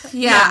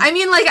Yeah, I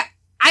mean, like,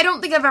 I don't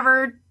think I've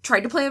ever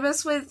tried to play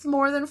Abyss with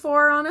more than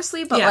 4,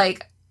 honestly, but, Yeah.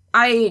 like,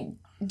 I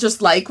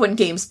just like when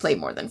games play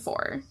more than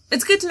 4.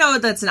 It's good to know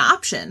that's an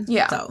option.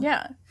 Yeah. Though.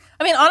 yeah.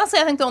 I mean, honestly,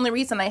 I think the only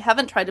reason I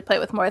haven't tried to play it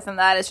with more than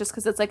that is just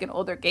because it's like an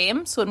older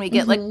game. So when we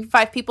get like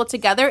 5 people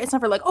together, it's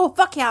never like, oh,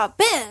 fuck yeah,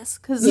 Abyss.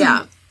 Because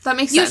Yeah, that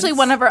makes sense. usually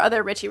one of our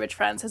other Richie Rich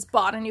friends has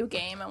bought a new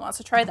game and wants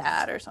to try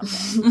that or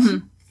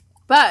something.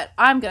 But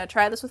I'm going to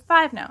try this with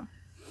 5 now.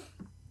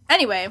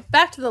 Anyway,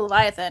 back to the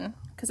Leviathan,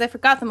 because I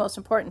forgot the most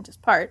important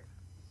part.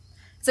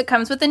 So it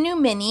comes with a new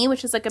mini,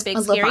 which is like a big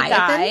A scary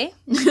guy.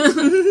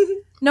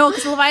 Leviathan? No,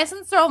 because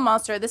Leviathan's their own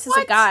monster. This is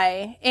a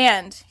guy,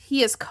 and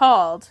he is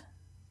called...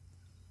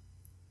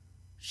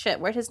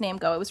 Shit, where'd his name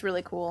go? It was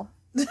really cool.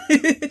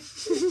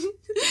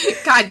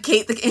 God,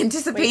 Kate, the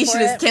anticipation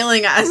Wait is for it.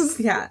 killing us.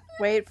 Yeah.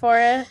 Wait for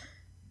it.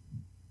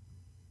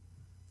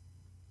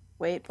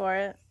 Wait for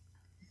it.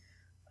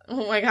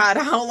 Oh my god,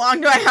 how long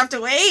do I have to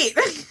wait?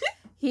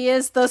 He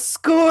is the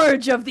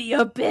Scourge of the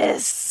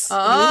Abyss.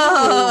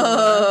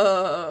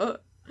 Oh.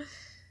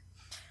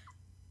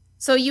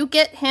 So you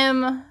get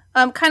him,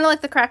 kind of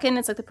like the Kraken.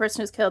 It's like the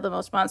person who's killed the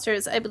most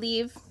monsters, I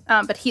believe.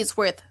 But he's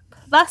worth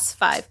plus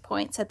 5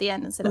 points at the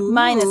end instead of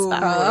minus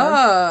 5.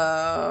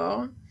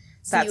 Oh.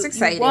 So That's you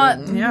exciting.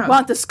 Yeah.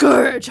 want the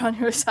Scourge on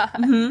your side.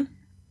 Mm-hmm.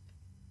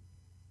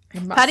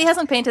 Patty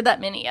hasn't painted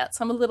that mini yet,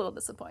 so I'm a little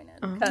disappointed.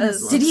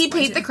 'cause- Did he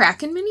paint the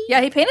Kraken mini?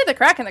 Yeah, he painted the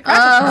Kraken. The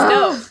Kraken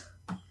was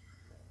dope.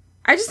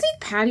 I just need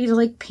Patty to,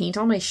 like, paint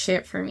all my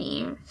shit for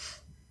me.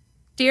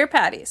 Dear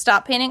Patty,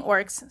 stop painting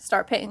orcs.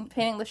 Start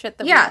painting the shit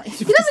that we Yeah, like.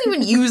 he doesn't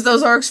even use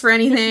those orcs for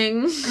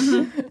anything.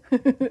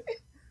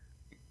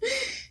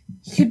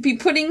 He could be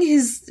putting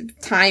his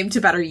time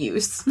to better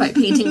use by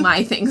painting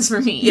my things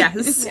for me.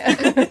 Yes.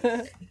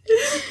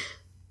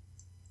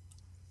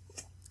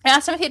 I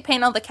asked him if he'd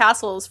paint all the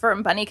castles for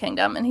Bunny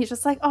Kingdom, and he's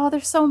just like, oh,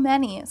 there's so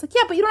many. It's like,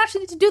 yeah, but you don't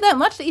actually need to do that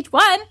much to each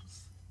one.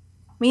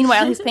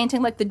 Meanwhile, he's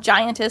painting like the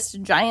giant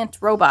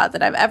robot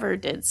that I've ever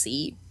did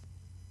see.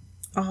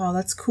 Oh,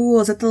 that's cool.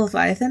 Is that the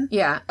Leviathan?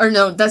 Yeah. Or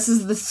no, this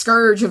is the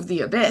Scourge of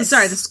the Abyss.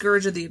 Sorry, the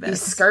Scourge of the The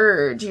Abyss.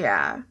 Scourge,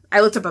 yeah. I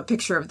looked up a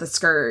picture of the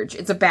Scourge.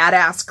 It's a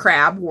badass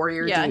crab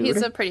warrior Yeah, dude.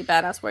 he's a pretty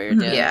badass warrior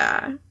dude.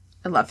 Yeah.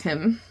 I love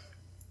him.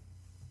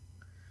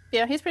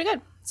 Yeah, he's pretty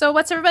good. So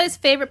what's everybody's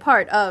favorite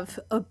part of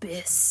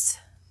Abyss?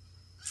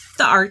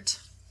 The art.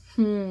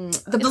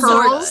 The The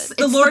pearls.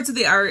 The Lords of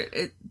the Art.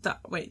 The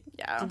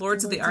Yeah.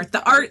 Lords of the Art.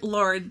 The art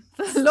lord.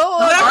 Lord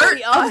Art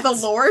the of the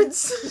odds.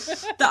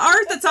 Lords. The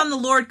art that's on the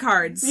Lord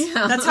cards.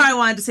 Yeah. That's how I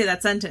wanted to say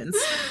that sentence.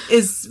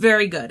 Is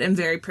very good and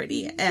very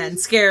pretty and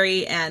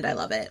scary, and I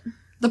love it.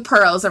 The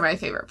pearls are my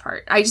favorite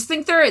part. I just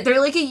think they're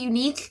like a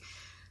unique,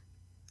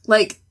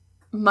 like,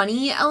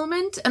 money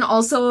element, and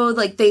also,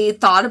 like, they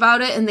thought about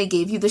it and they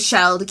gave you the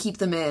shell to keep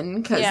them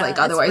in, because, Yeah, like, it's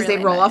otherwise really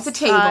they'd roll off the nice.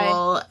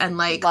 table, and,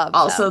 like, love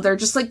also them. they're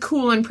just, like,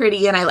 cool and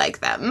pretty, and I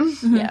like them.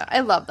 Yeah, I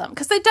love them.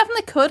 Because they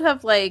definitely could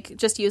have, like,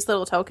 just used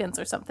little tokens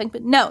or something.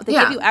 But no, they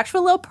Yeah. give you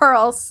actual little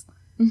pearls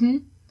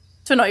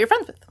to know you're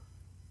friends with.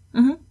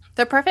 Mhm.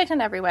 They're perfect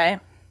in every way.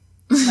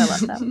 I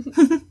love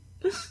them.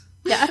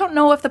 Yeah, I don't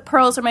know if the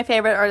pearls are my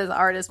favorite or the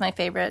art is my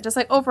favorite. Just,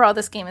 like, overall,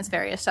 this game is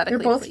very aesthetically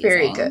They're both pleasing.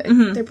 very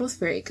good. They're both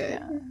very good.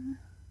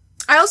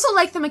 I also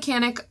like the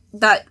mechanic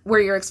that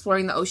where you're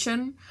exploring the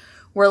ocean,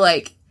 where,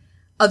 like,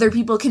 other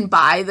people can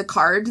buy the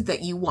card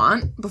that you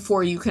want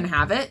before you can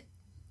have it.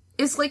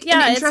 It's, like,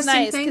 Yeah, an it's interesting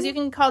nice thing. because you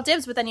can call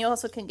dibs, but then you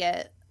also can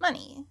get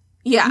money.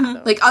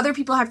 Yeah, like, other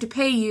people have to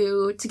pay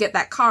you to get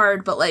that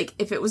card, but, like,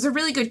 if it was a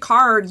really good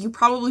card, you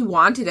probably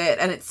wanted it,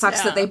 and it sucks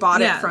Yeah. that they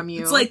bought Yeah. it from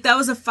you. It's like, that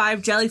was a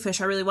 5 jellyfish.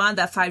 I really wanted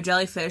that 5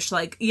 jellyfish.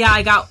 Like, yeah,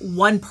 I got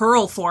 1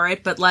 pearl for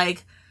it, but,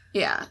 like,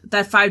 Yeah.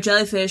 That 5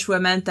 jellyfish would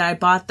have meant that I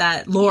bought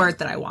that lord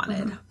that I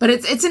wanted. But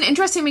it's an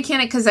interesting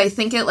mechanic because I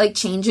think it, like,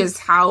 changes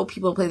how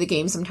people play the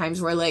game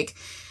sometimes where, like,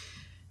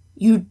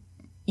 you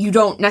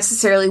don't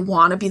necessarily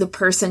want to be the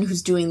person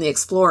who's doing the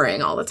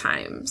exploring all the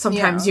time.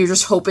 Sometimes you're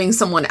just hoping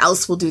someone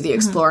else will do the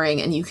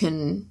exploring and you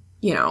can,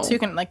 you know, so you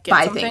can, like, get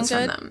buy something things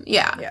good. from them.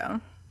 Yeah. Yeah.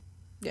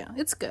 Yeah,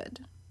 it's good.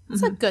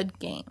 It's a good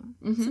game.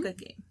 It's a good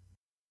game.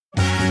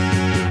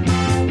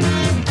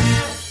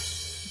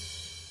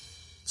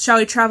 Shall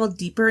we travel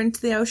deeper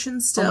into the ocean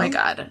still? Oh my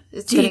god.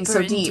 It's getting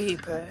so deep.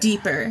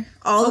 Deeper.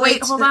 All the way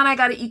wait, hold on. I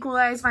gotta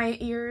equalize my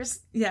ears.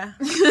 Yeah.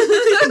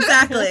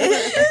 Exactly.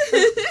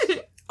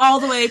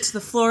 All the way to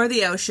the floor of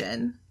the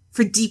ocean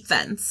for Deep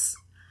Vents.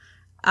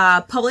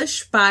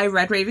 Published by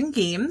Red Raven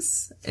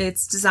Games.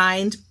 It's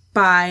designed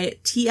by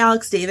T.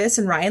 Alex Davis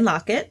and Ryan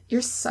Lockett.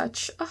 You're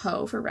such a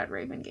hoe for Red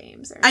Raven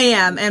Games. I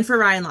am, and for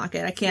Ryan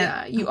Lockett. I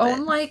can't. Yeah, you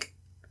own, like,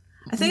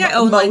 I think I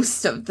own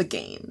most of the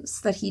games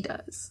that he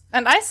does.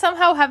 And I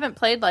somehow haven't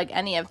played, like,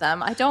 any of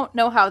them. I don't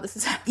know how this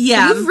is happening.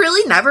 Yeah. You've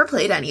really never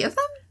played any of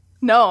them?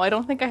 No, I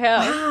don't think I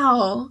have.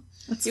 Wow.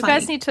 That's You funny.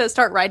 guys need to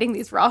start righting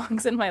these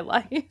wrongs in my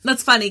life.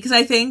 That's funny, because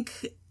I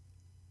think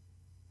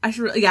I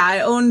should. Yeah,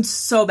 I owned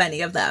so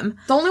many of them.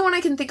 The only one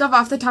I can think of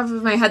off the top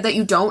of my head that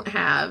you don't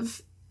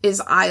have is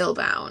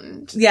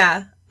Islebound.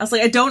 Yeah. I was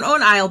like, I don't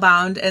own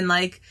Islebound, and,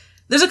 like,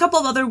 there's a couple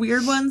of other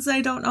weird ones that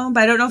I don't own,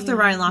 but I don't know if they're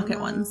Ryan Lockett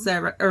ones.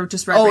 Or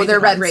just Red Raven they're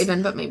Red ones.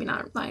 Raven, but maybe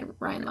not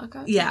Ryan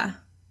Lockett. Yeah.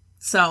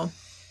 So,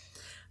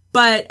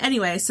 but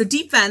anyway, so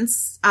Deep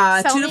Vents,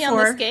 Tell 2 me to on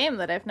 4. this game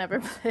that I've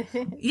never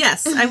played.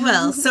 Yes, I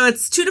will. So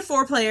it's 2 to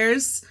 4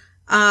 players.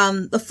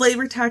 The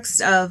flavor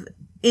text of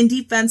in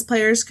Deep Vents,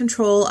 players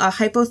control a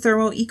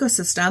hypothermal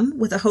ecosystem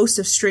with a host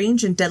of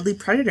strange and deadly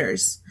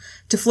predators.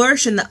 To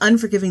flourish in the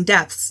unforgiving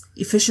depths,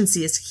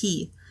 efficiency is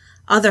key.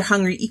 Other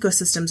hungry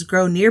ecosystems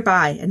grow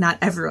nearby, and not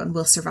everyone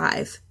will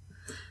survive.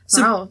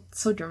 So, Wow,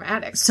 so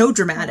dramatic. so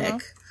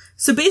dramatic.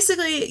 So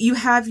basically, you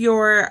have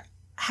your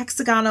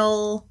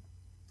hexagonal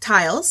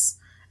tiles,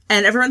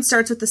 and everyone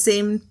starts with the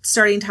same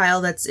starting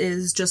tile that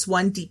is just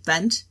one deep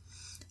vent.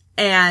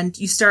 And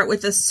you start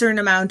with a certain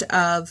amount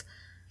of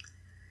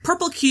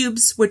purple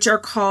cubes, which are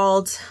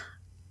called,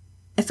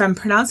 if I'm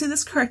pronouncing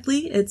this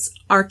correctly, it's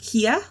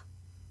archaea.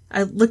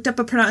 I looked up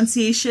a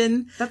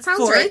pronunciation. That sounds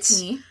for right it.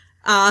 to me.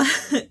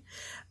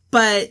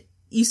 But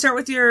you start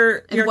with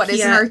your And what is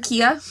an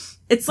archaea?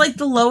 It's like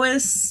the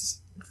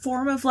lowest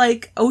form of,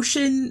 like,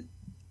 ocean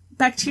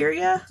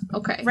bacteria.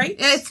 Okay. Right?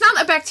 It's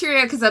not a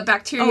bacteria because a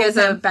bacteria is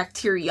a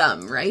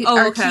bacterium, right?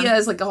 Oh, okay. Archaea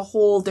is like a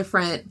whole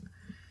different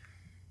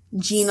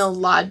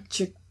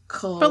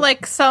genealogical... But,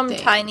 like, some thing.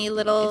 tiny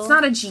little... It's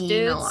not a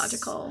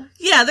genealogical.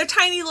 Yeah, they're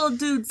tiny little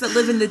dudes that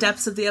live in the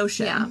depths of the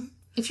ocean. Yeah.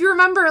 If you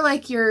remember,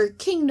 like, your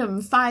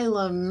kingdom,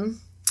 phylum,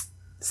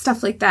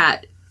 stuff like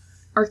that,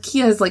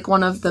 archaea is, like,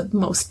 one of the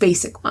most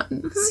basic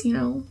ones, you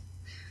know?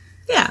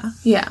 Yeah,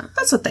 Yeah.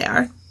 that's what they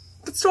are.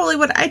 That's totally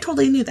what I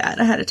totally knew that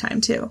ahead of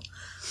time too.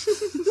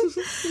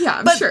 Yeah,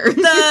 I'm But sure.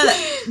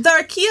 the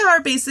archaea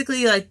are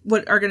basically like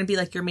what are going to be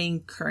like your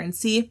main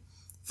currency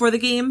for the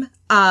game.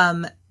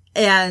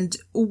 And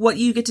what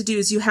you get to do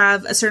is you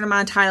have a certain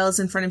amount of tiles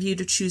in front of you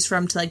to choose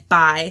from to, like,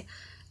 buy,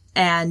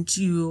 and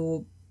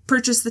you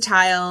purchase the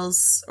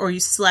tiles, or you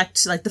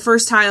select, like, the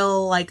first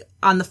tile, like,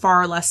 on the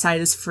far left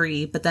side is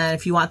free, but then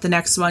if you want the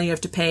next one, you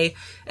have to pay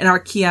an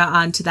archaea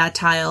onto that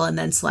tile and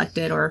then select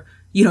it, or,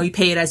 you know, you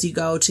pay it as you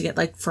go to get,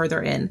 like,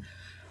 further in.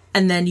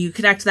 And then you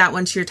connect that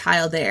one to your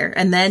tile there,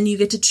 and then you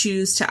get to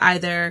choose to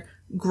either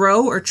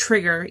grow or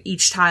trigger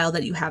each tile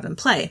that you have in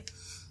play.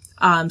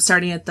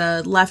 Starting at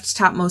the left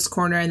topmost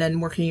corner and then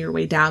working your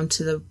way down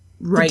to the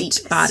right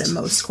deepest.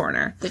 bottommost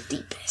corner. The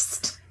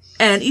deepest.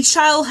 And each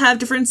tile will have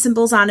different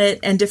symbols on it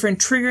and different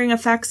triggering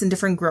effects and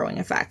different growing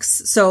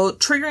effects. So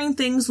triggering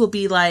things will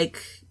be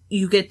like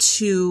you get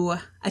to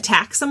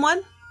attack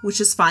someone, which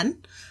is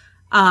fun.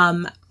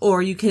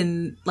 Or you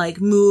can,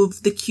 like,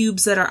 move the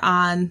cubes that are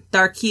on the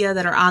archaea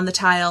that are on the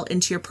tile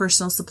into your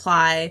personal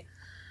supply.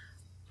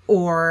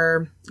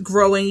 Or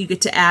growing, you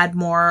get to add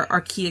more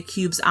archaea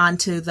cubes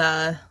onto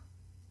the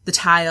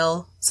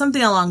tile.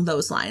 Something along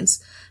those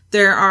lines.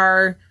 There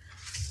are...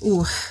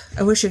 Ooh,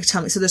 I wish you could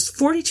tell me. So there's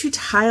 42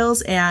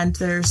 tiles, and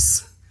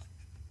there's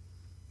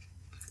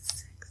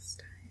 6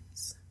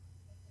 times.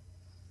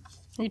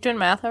 Are you doing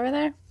math over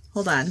there?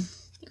 Hold on.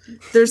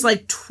 There's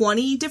like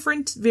 20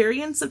 different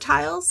variants of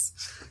tiles.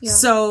 Yeah.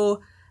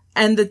 So,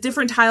 and the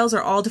different tiles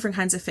are all different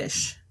kinds of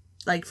fish.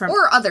 Like from...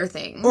 Or other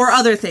things. Or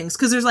other things.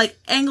 Because there's like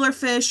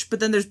anglerfish,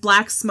 but then there's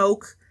black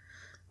smoke.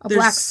 A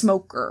black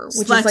smoker,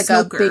 which black is like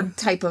smoker. a big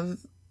type of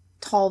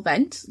tall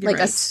vent. You're like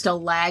a right.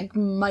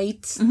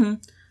 stalagmite. Mm-hmm.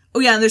 Oh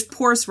yeah, and there's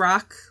porous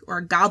rock, or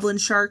a goblin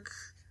shark.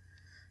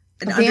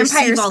 An A vampire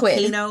undersea squid.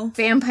 volcano.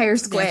 Vampire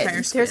squid.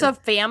 Vampire squid. There's a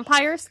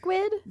vampire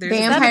squid? There's a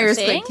Vampire Is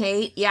that a squid,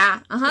 thing? Kate. Yeah.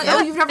 Uh-huh. Yeah.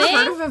 Oh, you've never Thing?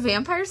 heard of a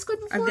vampire squid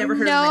before? I've never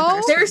heard No. of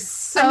vampire squid. They're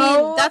so...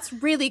 I mean, that's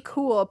really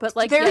cool, but,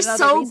 like, They're yet another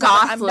so reason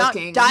that I'm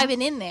goth-looking. not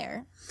diving in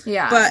there.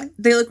 Yeah. But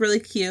they look really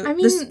cute. I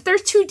mean, they're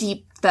too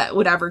deep that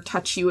would ever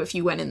touch you if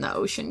you went in the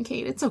ocean,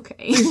 Kate. It's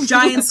okay. There's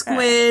giant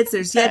squids,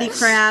 there's yeti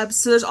crabs,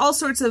 so there's all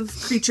sorts of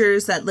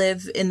creatures that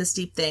live in this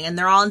deep thing, and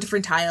they're all in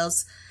different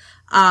tiles.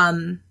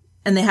 And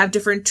they have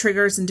different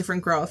triggers and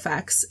different grow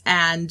effects,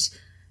 and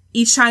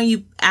each time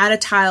you add a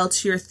tile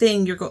to your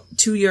thing,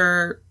 to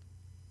your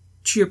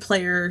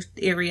player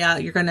area,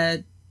 you're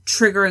gonna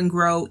trigger and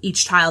grow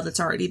each tile that's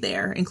already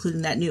there,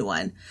 including that new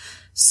one.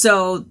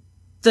 So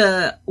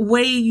the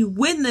way you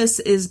win this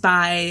is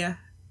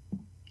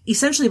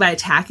essentially by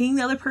attacking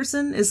the other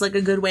person is like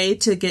a good way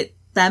to get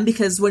them,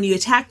 because when you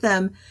attack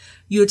them,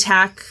 you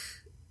attack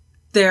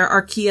their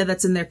archaea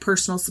that's in their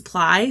personal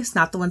supply. It's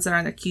not the ones that are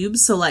on their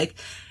cubes. So like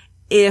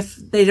if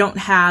they don't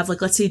have,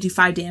 like, let's say you do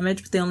 5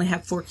 damage, but they only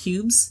have 4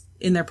 cubes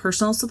in their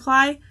personal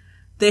supply,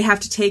 they have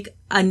to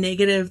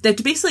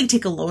basically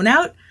take a loan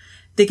out.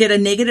 They get a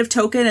negative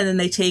token, and then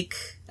they take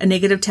a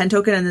negative 10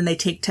 token, and then they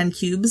take 10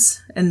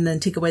 cubes and then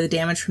take away the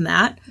damage from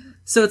that.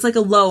 So it's like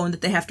a loan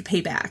that they have to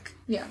pay back.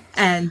 Yeah.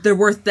 And they're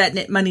worth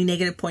that money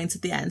negative points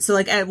at the end. So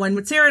like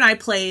when Sarah and I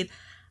played,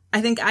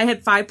 I think I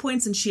had 5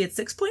 points and she had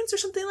 6 points or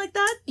something like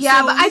that.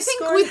 Yeah, so but I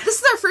think this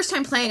is our first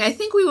time playing. I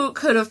think we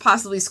could have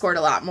possibly scored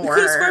a lot more. We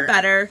could have scored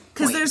better.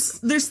 Because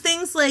there's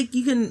things like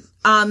you can,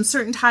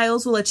 certain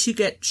tiles will let you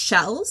get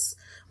shells,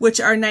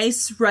 which are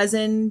nice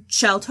resin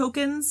shell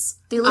tokens.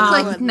 They look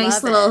like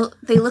nice little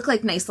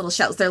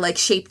shells. They're like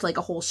shaped like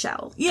a whole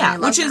shell. Yeah,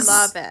 love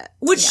it.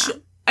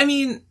 I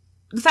mean,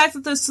 the fact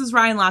that this was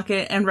Ryan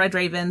Lockett and Red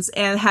Ravens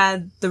and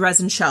had the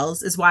resin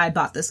shells is why I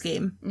bought this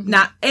game. Mm-hmm.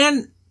 That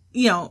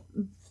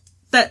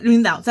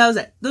was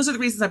it. Those are the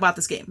reasons I bought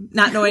this game.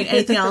 Not knowing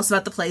anything else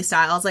about the play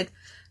style. I was like,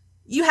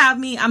 you have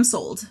me, I'm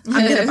sold.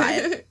 I'm gonna buy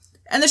it.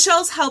 And the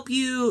shells help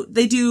you,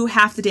 they do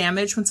half the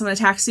damage when someone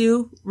attacks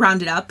you,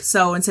 round it up.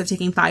 So instead of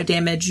taking 5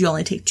 damage, you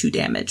only take 2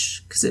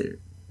 damage, because it'd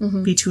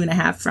be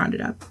 2.5 rounded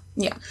up.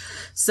 Yeah.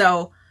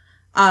 So,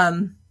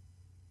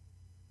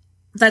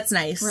 that's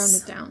nice.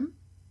 Rounded down.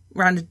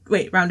 Rounded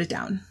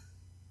down.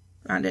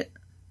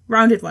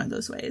 Rounded one of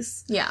those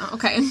ways. Yeah,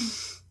 okay.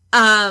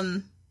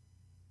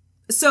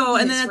 So,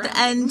 and then at the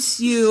end,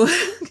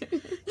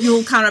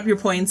 you'll count up your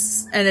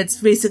points, and it's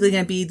basically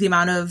going to be the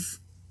amount of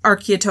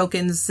archaea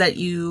tokens that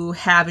you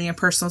have in your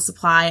personal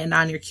supply and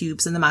on your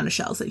cubes, and the amount of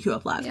shells that you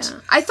have left. Yeah.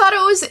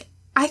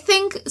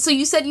 So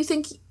you said you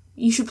think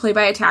you should play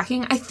by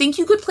attacking. I think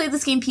you could play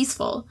this game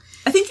peaceful.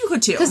 I think you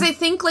could too. Because I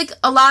think, like,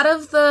 a lot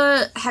of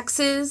the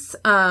hexes,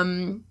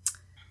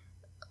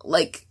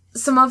 like,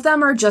 some of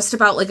them are just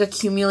about, like,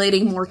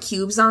 accumulating more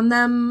cubes on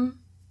them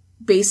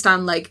based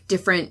on, like,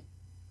 different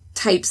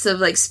types of,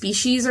 like,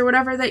 species or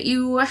whatever that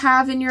you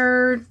have in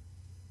your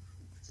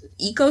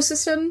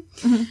ecosystem.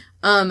 Mm-hmm.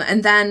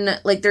 And then,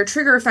 like, their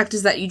trigger effect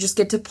is that you just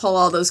get to pull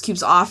all those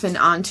cubes off and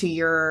into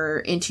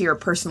your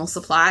personal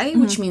supply,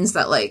 which means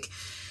that, like,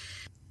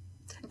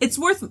 it's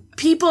worth...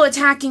 people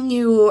attacking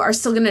you are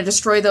still going to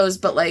destroy those,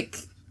 but, like,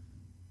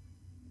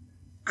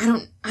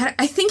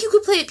 I think you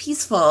could play it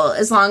peaceful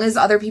as long as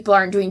other people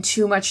aren't doing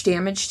too much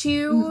damage to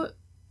you. Mm.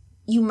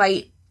 You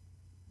might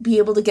be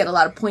able to get a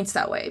lot of points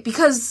that way.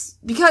 Because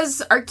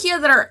archaea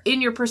that are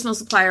in your personal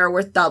supply are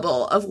worth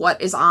double of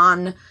what is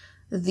on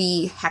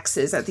the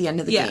hexes at the end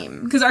of the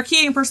game. Because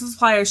archaea and personal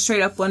supply are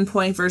straight up 1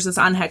 point versus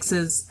on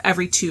hexes,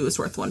 every 2 is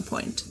worth 1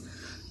 point.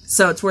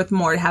 So it's worth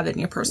more to have it in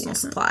your personal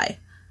supply.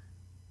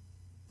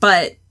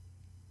 But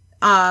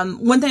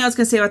one thing I was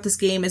going to say about this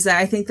game is that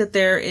I think that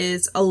there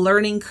is a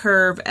learning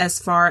curve as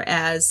far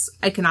as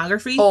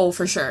iconography. Oh,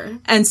 for sure.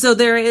 And so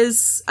there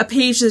is a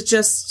page that's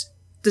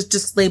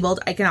just labeled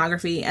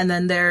iconography, and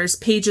then there's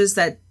pages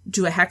that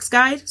do a hex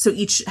guide. So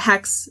each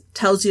hex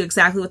tells you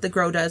exactly what the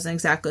grow does and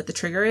exactly what the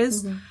trigger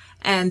is. Mm-hmm.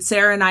 And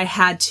Sarah and I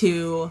had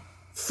to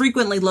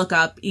frequently look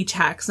up each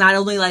hex, not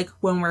only like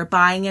when we're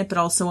buying it, but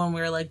also when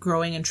we're like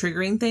growing and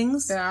triggering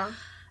things. Yeah.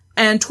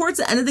 And towards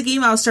the end of the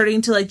game, I was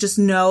starting to like just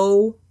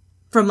know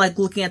from like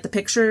looking at the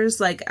pictures,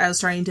 like I was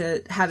starting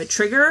to have it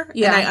trigger.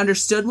 Yeah. And I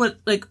understood what,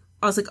 like,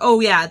 I was like, oh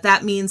yeah,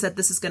 that means that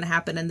this is going to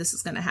happen and this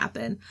is going to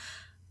happen.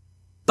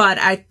 But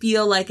I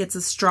feel like it's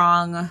a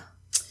strong...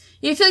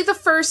 Yeah, I feel like the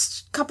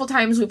first couple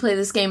times we play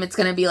this game, it's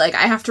going to be like,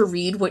 I have to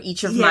read what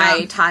each of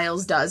my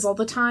tiles does all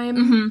the time.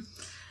 Mm-hmm.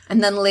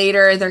 And then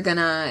later, they're going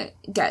to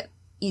get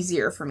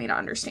easier for me to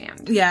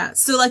understand. Yeah.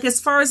 So, like,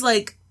 as far as,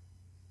 like,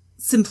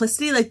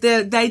 simplicity, like,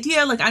 the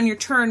idea, like, on your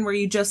turn where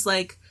you just,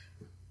 like,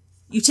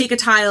 you take a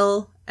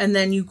tile and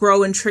then you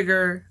grow and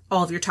trigger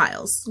all of your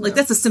tiles. Like,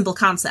 that's a simple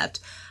concept.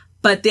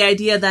 But the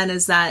idea then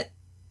is that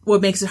what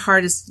makes it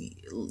hard is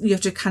you have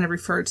to kind of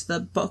refer to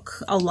the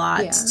book a lot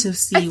to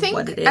see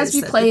what it is. As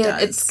we play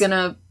it, it's going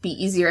to be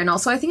easier. And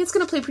also, I think it's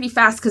going to play pretty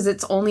fast because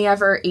it's only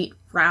ever 8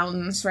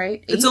 rounds,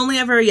 right? 8? It's only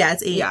ever,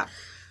 it's 8. Yeah.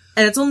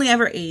 And it's only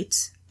ever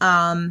 8.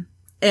 And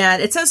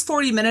it says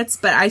 40 minutes,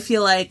 but I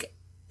feel like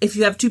if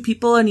you have 2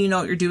 people and you know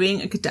what you're doing,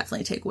 it could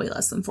definitely take way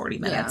less than 40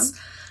 minutes.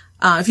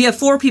 Yeah. If you have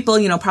 4 people,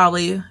 you know,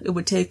 probably it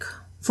would take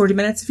 40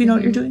 minutes if you know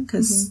what you're doing,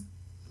 because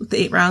with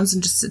the 8 rounds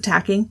and just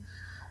attacking.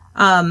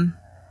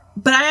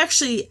 But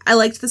I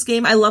liked this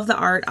game. I love the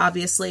art,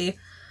 obviously.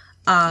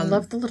 I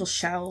love the little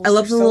shells. I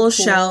love the They're so little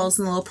cool. shells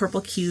and the little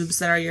purple cubes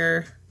that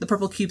are the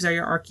purple cubes are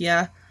your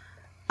Archaea.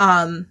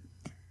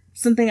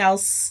 Something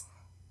else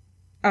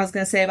I was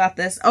going to say about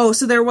this. Oh,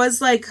 so there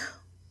was like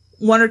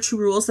 1 or 2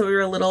 rules that we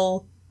were a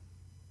little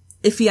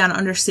iffy on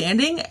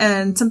understanding.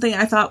 And something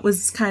I thought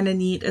was kind of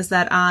neat is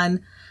that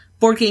on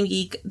Board Game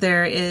Geek,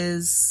 there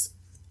is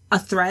a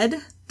thread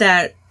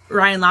that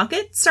Ryan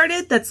Lockett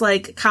started that's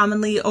like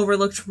commonly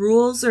overlooked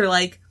rules or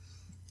like,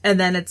 and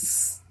then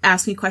it's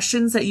ask me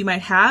questions that you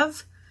might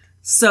have.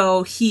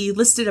 So he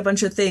listed a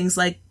bunch of things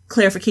like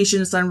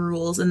clarifications on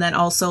rules, and then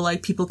also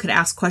like people could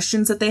ask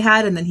questions that they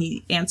had and then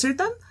he answered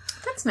them.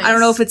 That's nice. I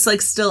don't know if it's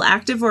like still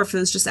active or if it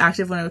was just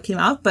active when it came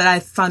out, but I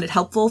found it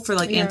helpful for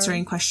like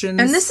answering questions.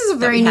 And this is a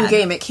very new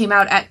game. It came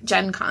out at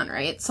Gen Con,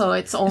 right? So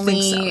it's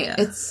only, yeah.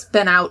 it's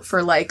been out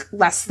for like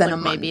less than Like a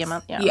month. maybe a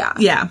month, yeah. Yeah.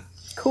 Yeah.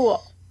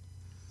 Cool.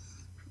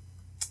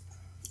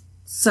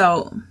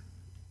 So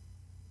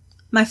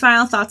my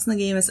final thoughts on the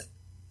game is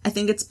I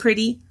think it's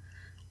pretty.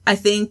 I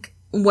think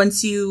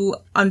once you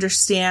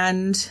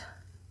understand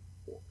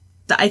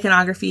the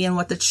iconography and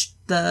what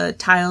the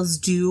tiles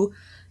do,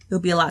 it'll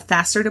be a lot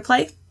faster to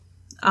play.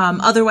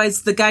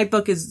 Otherwise, the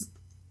guidebook it's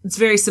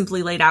very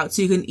simply laid out,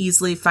 so you can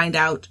easily find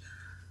out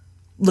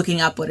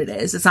looking up what it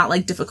is. It's not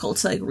like difficult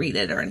to like read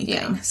it or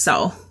anything. Yeah.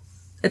 So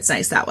it's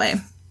nice that way.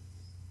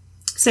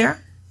 Sarah,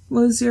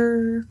 what was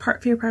your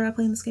favorite part about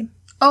playing this game?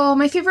 Oh,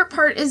 my favorite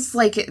part is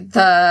like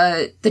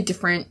the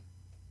different,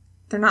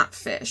 they're not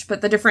fish,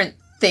 but the different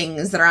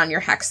things that are on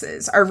your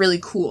hexes are really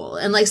cool.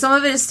 And like some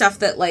of it is stuff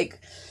that like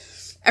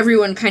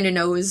everyone kind of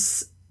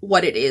knows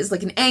what it is,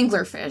 like an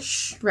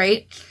anglerfish,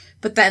 right?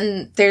 But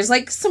then there's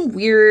like some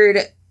weird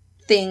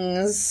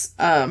things.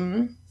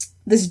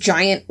 This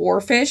giant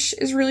oarfish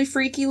is really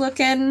freaky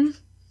looking.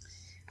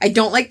 I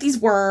don't like these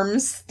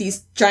worms,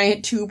 these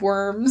giant tube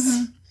worms.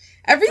 Mm-hmm.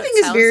 Everything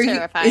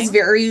is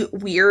very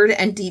weird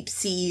and deep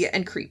sea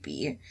and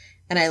creepy,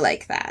 and I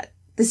like that.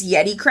 This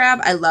Yeti crab,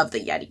 I love the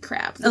Yeti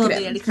crab. I love the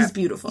Yeti crab. He's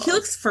beautiful. He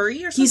looks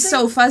furry or something? He's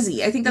so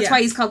fuzzy. I think that's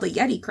why he's called the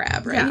Yeti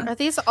crab, right? Yeah. Are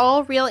these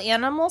all real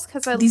animals?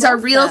 Because these are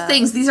real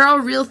things. These are all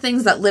real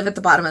things that live at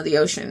the bottom of the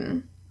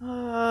ocean.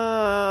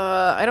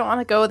 I don't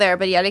want to go there,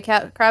 but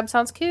Yeti crab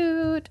sounds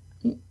cute.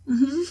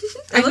 Mm-hmm.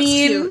 I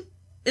mean, cute.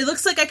 It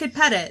looks like I could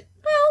pet it.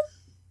 Well,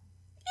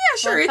 yeah,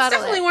 sure. It's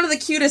definitely one of the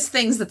cutest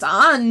things that's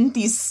on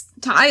these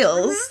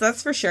tiles. Mm-hmm.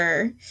 That's for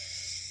sure.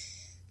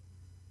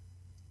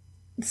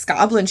 This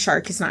goblin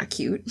shark is not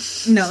cute.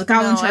 No, the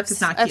goblin shark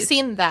is not cute. I've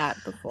seen that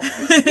before.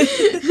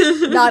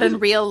 Not in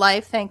real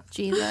life, thank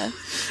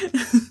Jesus.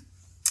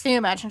 Can you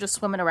imagine just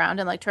swimming around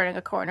and like turning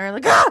a corner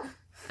like, ah!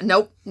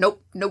 Nope.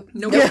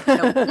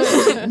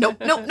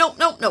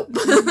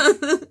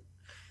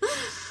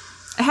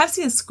 I have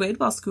seen a squid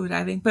while scuba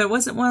diving, but it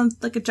wasn't one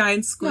like a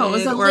giant squid. No, it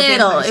was a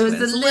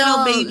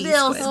little baby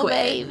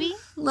squid.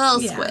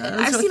 Little squid.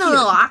 I've seen a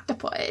little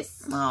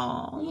octopus.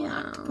 Oh,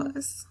 yeah.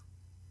 Octopus.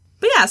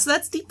 But yeah, so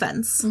that's deep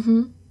fence.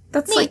 Mm-hmm.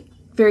 That's like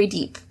very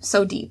deep.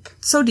 So deep.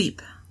 So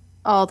deep.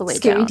 All the way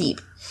Scary down.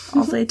 Deep.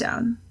 All the way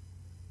down.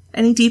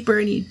 Any deeper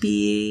and you'd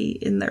be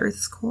in the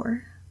Earth's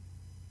core.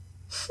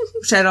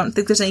 Which I don't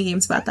think there's any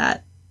games about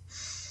that.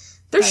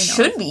 There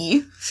should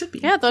be. Should be.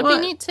 Yeah, that'd be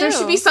neat too. There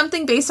should be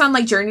something based on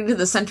like Journey to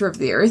the Center of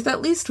the Earth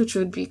at least, which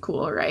would be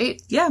cool, right?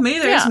 Yeah, maybe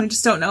there is, and we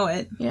just don't know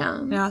it.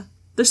 Yeah. Yeah.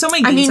 There's so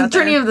many games out there.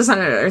 Journey of the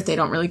Center of the Earth, they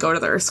don't really go to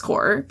the Earth's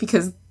core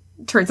because it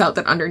turns out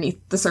that underneath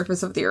the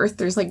surface of the Earth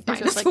there's like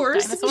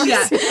dinosaurs.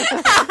 Yeah. Because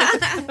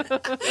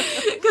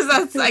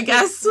that's, I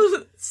guess,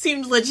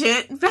 seemed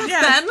legit back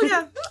then.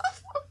 Yeah.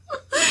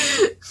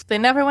 They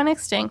never went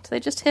extinct. They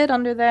just hid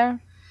under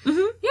there.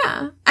 Mm-hmm.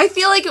 Yeah. I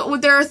feel like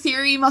their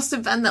theory must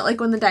have been that like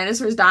when the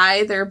dinosaurs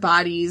die, their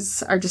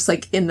bodies are just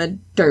like in the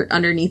dirt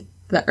underneath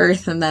the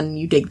earth, and then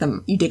you dig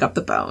up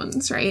the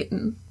bones, right?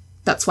 And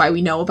that's why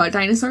we know about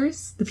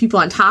dinosaurs. The people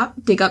on top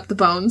dig up the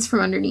bones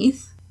from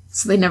underneath.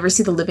 So they never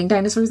see the living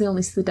dinosaurs, they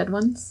only see the dead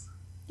ones.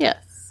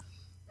 Yes.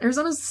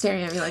 Arizona's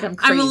staring at me like I'm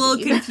crazy. I'm a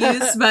little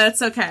confused, but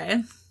it's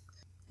okay.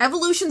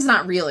 Evolution's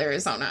not real,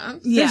 Arizona.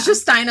 Yeah. There's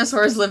just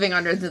dinosaurs living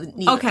underneath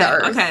the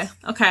earth.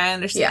 Okay, I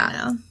understand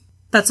now.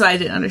 That's what I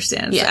didn't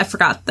understand. Yeah. I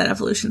forgot that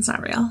evolution's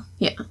not real.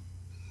 Yeah.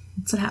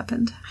 That's what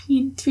happened. I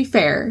mean, to be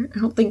fair, I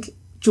don't think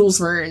Jules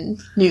Verne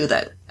knew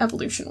that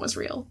evolution was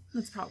real.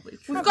 That's probably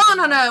true. We've gone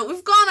on a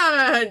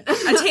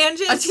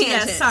tangent? A tangent.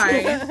 Yeah,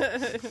 sorry.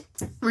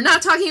 We're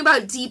not talking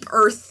about deep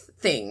earth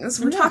things.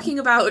 We're talking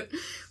about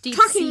deep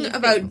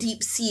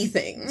sea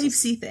things. Deep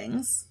sea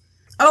things.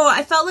 Oh,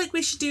 I felt like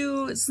we should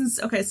do,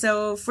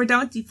 so if we're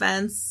done with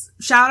defense,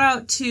 shout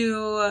out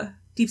to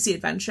Deep Sea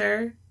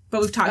Adventure,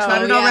 but we've talked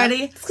about it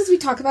already. It's because we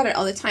talk about it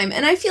all the time,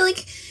 and I feel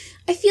like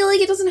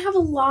it doesn't have a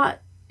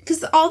lot,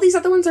 because all these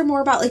other ones are more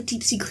about like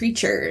deep sea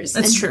creatures.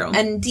 That's true.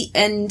 And Deep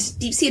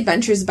Sea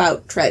Adventure is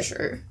about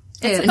treasure.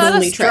 It's about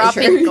us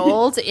dropping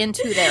gold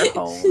into their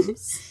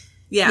homes.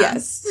 Yeah.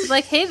 Yes. It's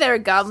like, hey there,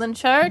 goblin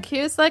shark.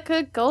 Here's like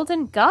a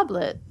golden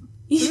goblet.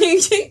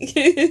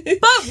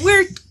 But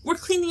we're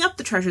cleaning up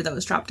the treasure that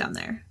was dropped down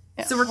there.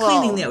 Yeah. So we're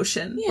cleaning the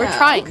ocean. Yeah, we're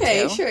trying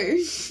to. Sure.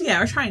 Yeah,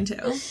 we're trying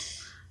to.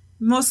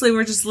 Mostly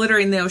we're just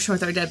littering the ocean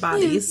with our dead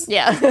bodies.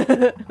 Yeah.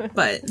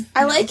 But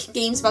I like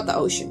games about the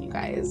ocean, you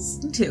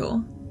guys. me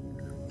too.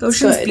 The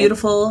ocean's Good.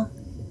 beautiful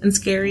and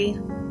scary.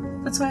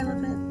 That's why I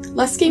love it.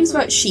 Less games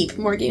about sheep,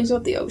 more games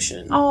about the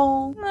ocean.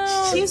 Oh,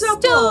 No, she's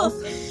about still-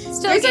 both.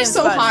 Still You guys are games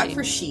so about hot sheep.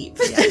 for sheep.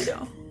 Yeah, I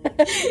know.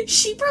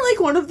 Sheep are like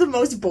one of the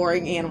most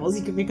boring animals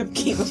you can make a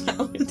game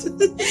about.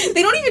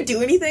 They don't even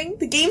do anything.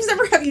 The games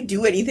never have you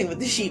do anything with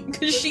the sheep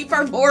because sheep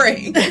are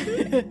boring.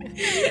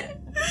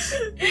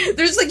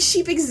 There's like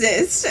sheep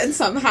exist and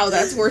somehow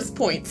that's worth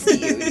points to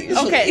you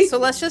usually. Okay, so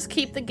let's just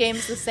keep the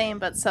games the same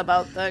but sub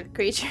out the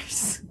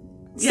creatures.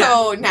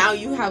 So now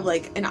you have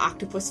like an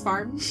octopus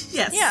farm.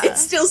 Yes. Yeah. It's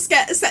still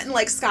set in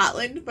like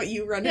Scotland, but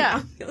you run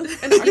Yeah. an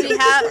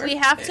We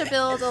have to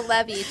build a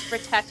levee to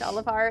protect all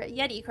of our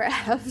Yeti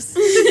crabs.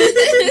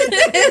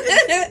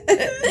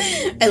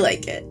 I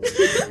like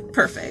it.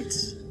 Perfect.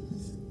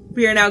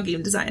 We are now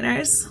game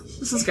designers.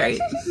 This is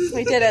great.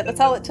 We did it. That's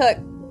all it took.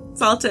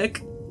 It's all it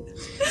took.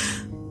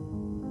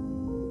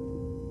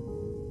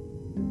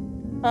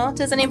 Well,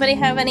 does anybody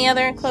have any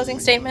other closing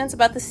statements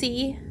about the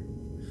sea?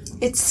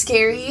 It's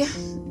scary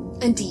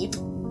and deep,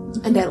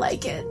 and I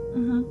like it.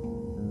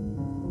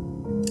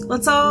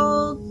 Let's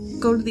all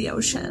go to the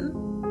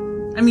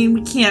ocean. I mean,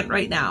 we can't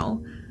right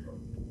now,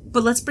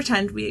 but let's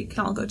pretend we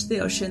can all go to the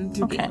ocean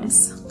through Okay.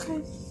 games.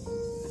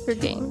 For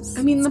games.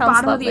 I mean, the Sounds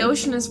bottom lovely. of the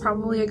ocean is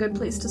probably a good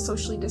place to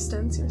socially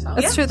distance yourself.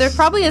 That's true. There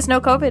probably is no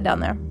COVID down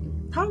there.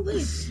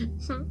 Probably.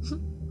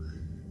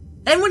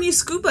 And when you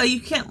scuba, you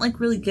can't like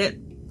really get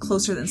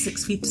closer than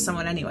 6 feet to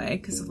someone anyway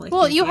because of like.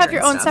 Well, the you air have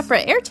your and own stuff.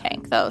 separate air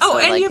tank, though. Oh, so,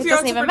 and like, you have it your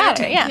own doesn't even separate air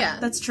matter. tank. Yeah. Yeah.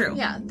 That's true.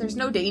 Yeah, there's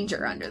no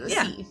danger under the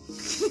Yeah. sea.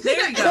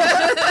 There you go.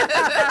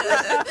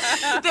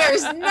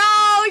 There's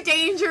no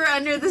danger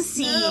under the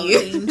sea.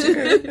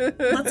 Danger.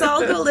 Let's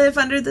all go live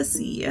under the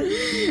sea.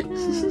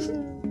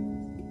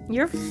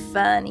 You're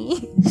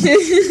funny.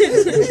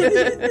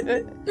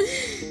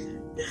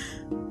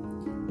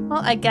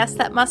 Well, I guess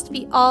that must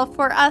be all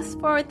for us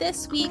for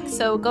this week.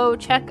 So go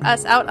check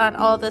us out on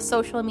all the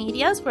social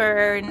medias.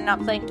 We're Not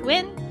Playing to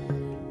Win.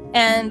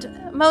 And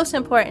most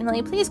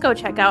importantly, please go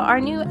check out our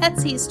new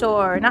Etsy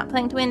store,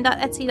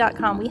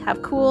 notplayingtowin.etsy.com. We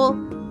have cool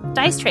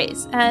dice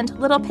trays and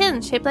little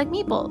pins shaped like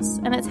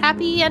meeples. And it's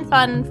happy and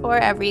fun for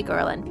every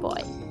girl and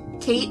boy.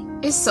 Kate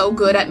is so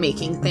good at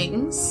making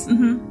things.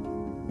 Mm-hmm.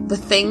 The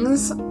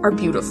things are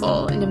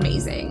beautiful and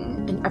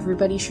amazing, and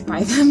everybody should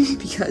buy them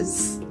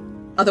because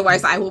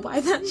otherwise I will buy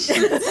them.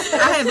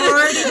 I have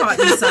already bought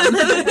you some.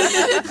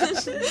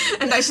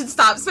 And I should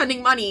stop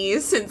spending money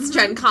since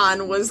Gen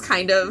Con was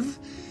kind of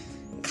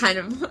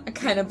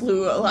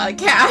blew a lot of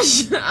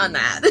cash on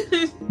that.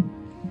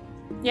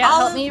 Yeah,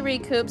 help me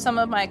recoup some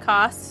of my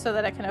costs so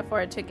that I can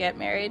afford to get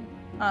married.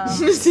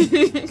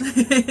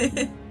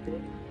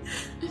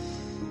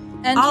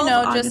 And All you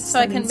know, of just August so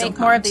I can spending make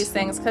some more of count. these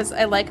things because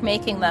I like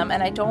making them,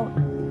 and I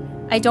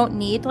don't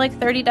need like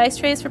 30 dice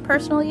trays for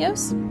personal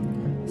use.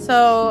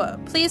 So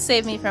please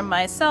save me from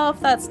myself.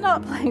 That's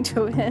not playing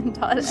to win.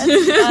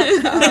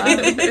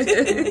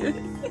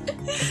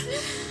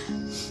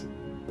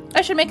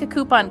 I should make a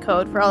coupon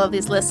code for all of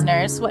these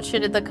listeners. What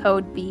should the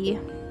code be?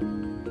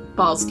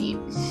 Balls deep.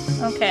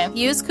 Okay,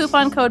 use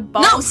coupon code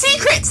BALL. No,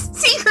 secrets!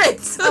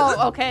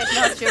 Oh, okay.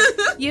 No, it's true.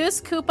 Use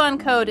coupon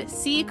code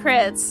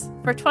SECRITS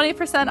for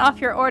 20%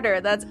 off your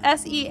order. That's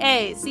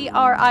SEACRITS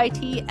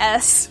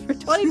for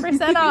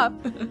 20% off.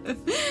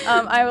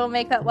 I will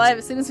make that live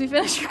as soon as we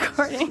finish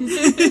recording.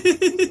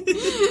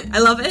 I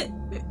love it.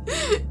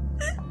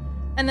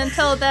 And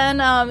until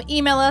then,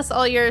 email us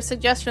all your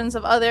suggestions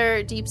of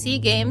other deep sea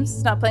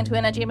games,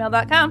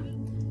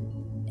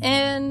 notplayingtowin@gmail.com.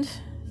 And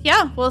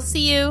yeah, we'll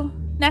see you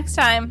next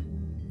time.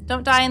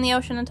 Don't die in the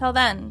ocean until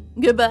then.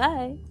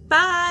 Goodbye.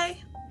 Bye.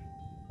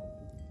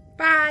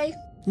 Bye.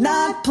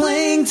 Not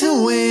playing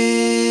to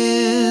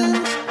win.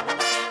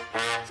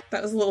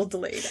 That was a little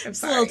delayed. I'm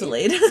It's a sorry. little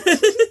delayed.